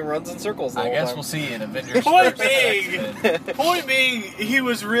right when he runs in circles the I whole guess time. we'll see in Avengers. Point First X-Men. Point being, he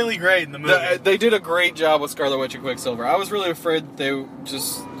was really great in the movie. They did a great job with Scarlet Witch and Quicksilver. I was really afraid that they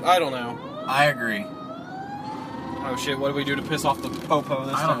just... I don't know. I agree. Oh shit, what do we do to piss off the popo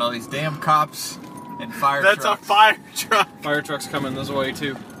this I time? don't know, these damn cops and fire That's trucks. a fire truck. Fire truck's coming this way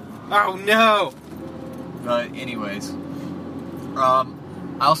too. Oh no! But anyways,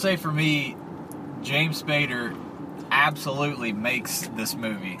 I'll say for me, James Spader absolutely makes this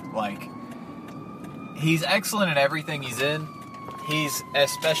movie. Like, he's excellent in everything he's in. He's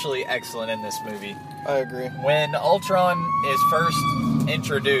especially excellent in this movie. I agree. When Ultron is first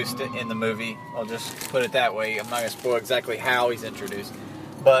introduced in the movie, I'll just put it that way. I'm not going to spoil exactly how he's introduced,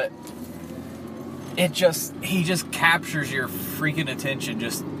 but he just captures your freaking attention.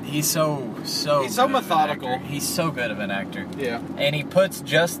 He's so He's good so of an methodical. actor. He's so good of an actor. Yeah. And he puts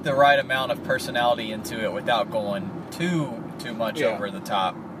just the right amount of personality into it without going too much Yeah. over the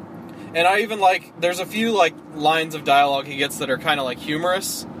top. And I even like, there's a few like lines of dialogue he gets that are kind of like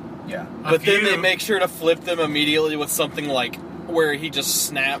humorous, Yeah. but then few. they make sure to flip them immediately with something like where he just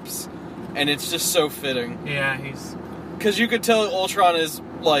snaps, and it's just so fitting. Yeah, he's... Because you could tell Ultron is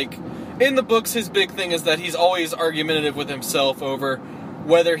like, in the books, his big thing is that he's always argumentative with himself over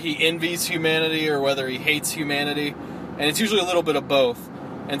whether he envies humanity or whether he hates humanity, and it's usually a little bit of both.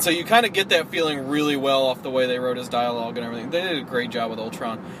 And so you kind of get that feeling really well off the way they wrote his dialogue and everything. They did a great job with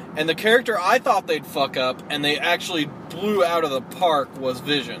Ultron. And the character I thought they'd fuck up, and they actually blew out of the park, was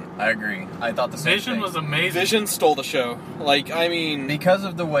Vision. I agree. I thought the same Vision thing. was amazing. Vision stole the show. Like, I mean... Because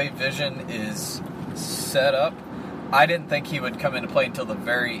of the way Vision is set up, I didn't think he would come into play until the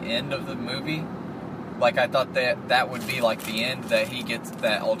very end of the movie. Like, I thought that would be like the end,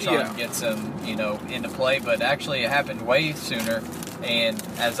 that Ultron gets him, into play, but actually it happened way sooner. And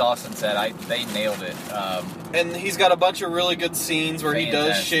as Austin said, they nailed it. And he's got a bunch of really good scenes where he does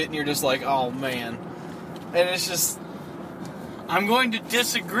Fantastic. shit, and you're just like, oh man. And it's just, I'm going to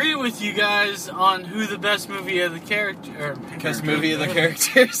disagree with you guys on who the best movie of the character. best movie of the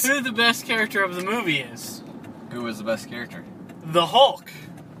characters. Who the best character of the movie is? Who was the best character? The Hulk.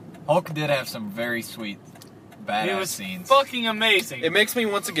 Hulk did have some very sweet, It badass was scenes. fucking amazing. It makes me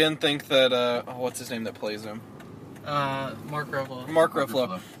once again think that, what's his name that plays him? Mark Ruffalo. Mark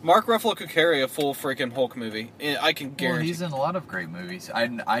Ruffalo. Mark Ruffalo could carry a full freaking Hulk movie. I can Well, guarantee. he's in a lot of great movies.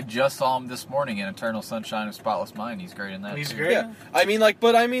 I just saw him this morning in Eternal Sunshine of Spotless Mind. He's great in that. He's too. great. Yeah,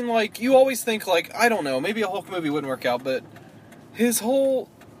 you always think, like, I don't know, maybe a Hulk movie wouldn't work out, but he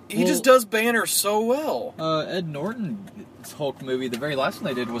just does Banner so well. Ed Norton's Hulk movie, the very last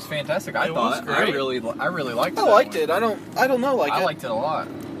one they did, was fantastic. I It was thought. great. I really liked it. I liked it. I don't know, I liked it a lot.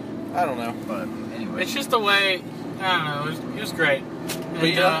 I don't know. But anyway, It's just the way. I don't know. It was great. But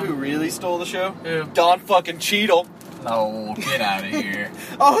you know who really stole the show? Who? Don fucking Cheadle. no, get out of here.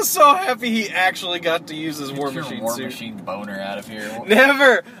 I was so happy he actually got to use his War Get your Machine War suit. Machine boner out of here.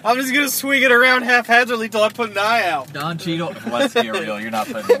 Never! I'm just gonna swing it around haphazardly till I put an eye out. Don Cheadle, let's be real, you're not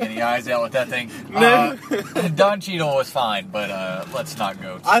putting any eyes out with that thing. No. Don Cheadle was fine, but let's not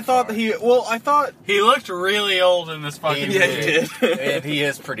go too I thought far. He looked really old in this fucking Yeah, movie. he did. And he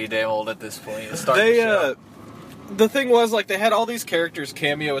is pretty damn old at this point. It's starting to They, show. the thing was, like, they had all these characters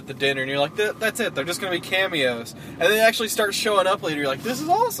cameo at the dinner, and you're like, that's it, they're just gonna be cameos. And they actually start showing up later, you're like, this is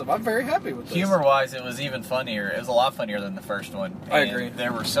awesome, I'm very happy with this. Humor-wise, it was even funnier. It was a lot funnier than the first one. I And agree.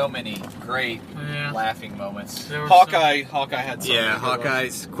 There were so many great Yeah. laughing moments. There were Hawkeye had some. Yeah, really good ones.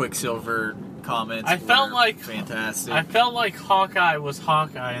 Hawkeye's Quicksilver comments. I felt were like- fantastic. I felt like Hawkeye was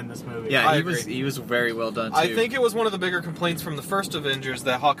Hawkeye in this movie. yeah, I he agree. was very well done too. I think it was one of the bigger complaints from the first Avengers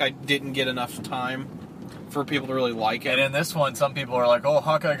that Hawkeye didn't get enough time for people to really like him. And in this one, some people are like, "Oh,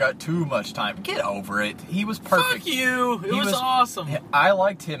 Hawkeye got too much time." Get over it. He was perfect. Fuck you! It He was, was- awesome. I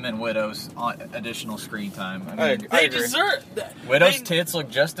liked him in Widow's additional screen time. I mean, I They agree. deserve. Widow's they, tits look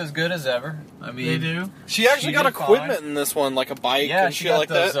just as good as ever. I mean, They do. She actually She got did fine. equipment in this one, like a bike Yeah, and she shit got like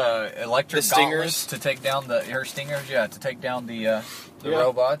those that. electric The stingers. gauntlets to take down her stingers. Yeah, to take down the Yeah.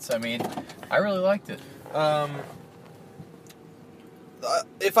 robots. I mean, I really liked it.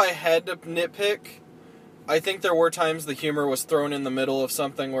 If I had to nitpick, I think there were times the humor was thrown in the middle of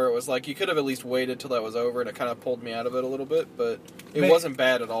something where it was like you could have at least waited till that was over, and it kind of pulled me out of it a little bit. But it Maybe- wasn't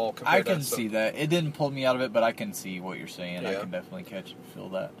bad at all. I Compared to can that stuff. see that. It didn't pull me out of it, but I can see what you're saying. I Yeah. can definitely feel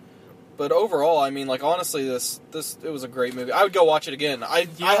that. But overall, I mean, like honestly, this it was a great movie. I would go watch it again. I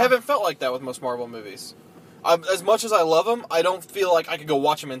Yeah. haven't felt like that with most Marvel movies. As much as I love them, I don't feel like I could go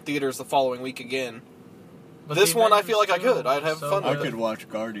watch them in theaters the following week again. But This the one, I Avengers feel like I still- could. I'd have so fun good. with it. watch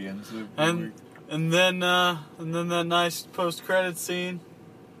Guardians. And then that nice post-credit scene.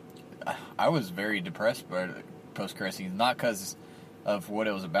 I was very depressed by the post-credit scenes, not because of what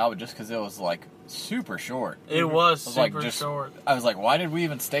it was about, but just because it was like super short. It was was like, super just- short, I was like, why did we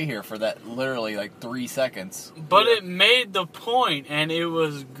even stay here for that? Literally like 3 seconds. but Yeah. it made the point, and it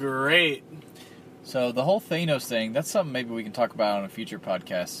was great. So the whole Thanos thing, that's something maybe we can talk about on a future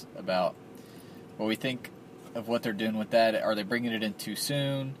podcast about what we think of what they're doing with that. Are they bringing it in too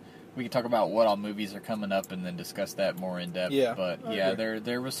soon? We can talk about what all movies are coming up and then discuss that more in depth. Yeah, But I yeah, agree.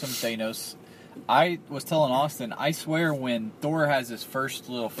 there was some Thanos. I was telling Austin, I swear when Thor has his first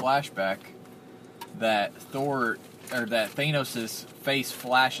little flashback, that Thanos' face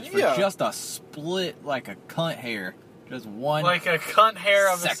flashes for Yeah. just a split, like a cunt hair. Just one Like a cunt hair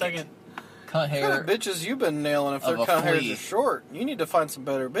of a Second. second. cunt What hair. kind of bitches you been nailing if their of a kind hairs flea. are short? You need to find some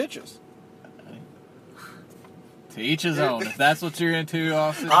better bitches. To each his own. If that's what you're into,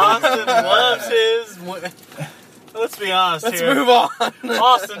 Austin. Austin loves his. Let's be honest Let's here. move on.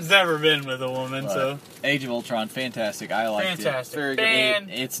 Austin's never been with a woman, so Age of Ultron, fantastic. I liked fantastic. Very good. it.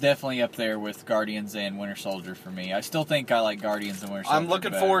 It's definitely up there with Guardians and Winter Soldier for me. I still think I like Guardians and Winter Soldier. I'm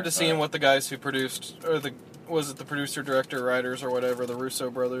looking better, forward to but seeing what the guys who produced, or the producer, director, writers, or whatever, the Russo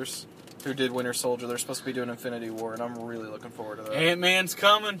brothers, who did Winter Soldier. They're supposed to be doing Infinity War, and I'm really looking forward to that. Ant-Man's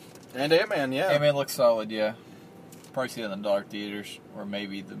coming. And Ant-Man, yeah. Ant-Man looks solid, yeah. Probably see it in the dark theaters or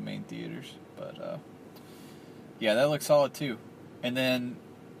maybe the main theaters, but yeah, that looks solid too. And then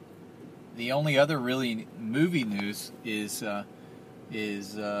the only other really movie news is old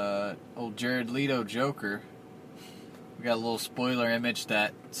Jared Leto Joker. We got a little spoiler image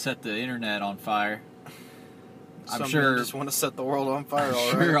that set the internet on fire. Some I'm sure. men just want to set the world on fire. I'm All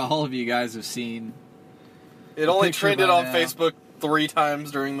sure right. all of you guys have seen It only picture trended by on now. Facebook 3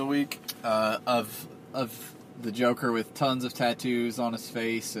 times during the week. of of the Joker with tons of tattoos on his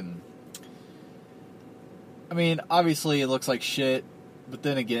face, and I mean, obviously it looks like shit, but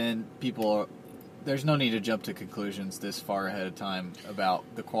then again, there's no need to jump to conclusions this far ahead of time about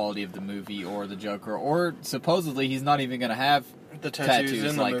the quality of the movie or the Joker, or supposedly he's not even going to have The tattoos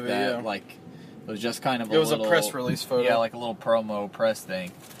in the like movie, that. yeah. Like, it was just kind of It was a press release photo. Yeah, like a little promo press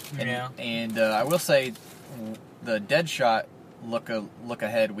thing. And, Yeah. And I will say, the Deadshot look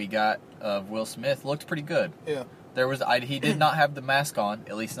ahead we got of Will Smith looked pretty good. Yeah. He did not have the mask on,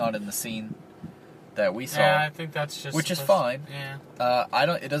 at least not in the scene that we saw. Yeah, I think that's just Which is supposed- fine.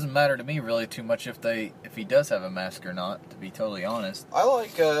 Yeah. It doesn't matter to me really too much if he does have a mask or not, to be totally honest. I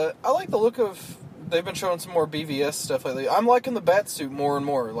like the look of. They've been showing some more BVS stuff lately. I'm liking the bat suit more and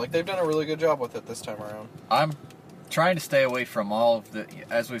more. Like, they've done a really good job with it this time around. I'm trying to stay away from all of the,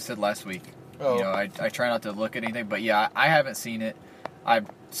 as we said last week. Oh. You know, I try not to look at anything, but yeah, I haven't seen it. I'm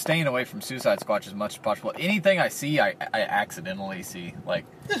staying away from Suicide Squad as much as possible. Anything I see, I accidentally see. Like,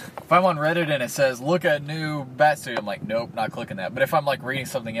 if I'm on Reddit and it says, look at new Batsuit, I'm like, nope, not clicking that. But if I'm like reading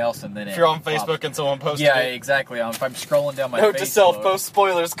something else and then If you're on Facebook and someone posted yeah, it. exactly. If I'm scrolling down my Note Facebook. to self, post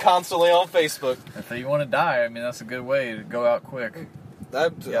spoilers constantly on Facebook. If you want to die, I mean, that's a good way to go out quick.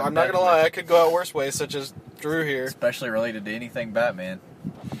 I'm not going to lie, I could go out worse ways, such as Drew here. Especially related to anything Batman.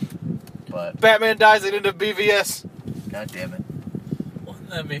 But, Batman dies at end of BVS. god damn it. Wouldn't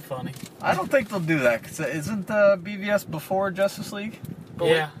that be funny? I don't think they'll do that, because isn't BVS before Justice League?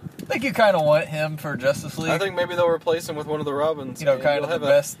 Yeah. I think you kind of want him for Justice League. I think maybe they'll replace him with one of the Robins. You know, and kind you'll of the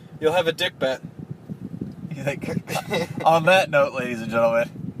have best. You'll have a dick bat. You think? On that note, ladies and gentlemen,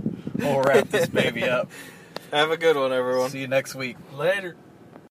 we'll wrap this baby up. Have a good one, everyone. See you next week. Later.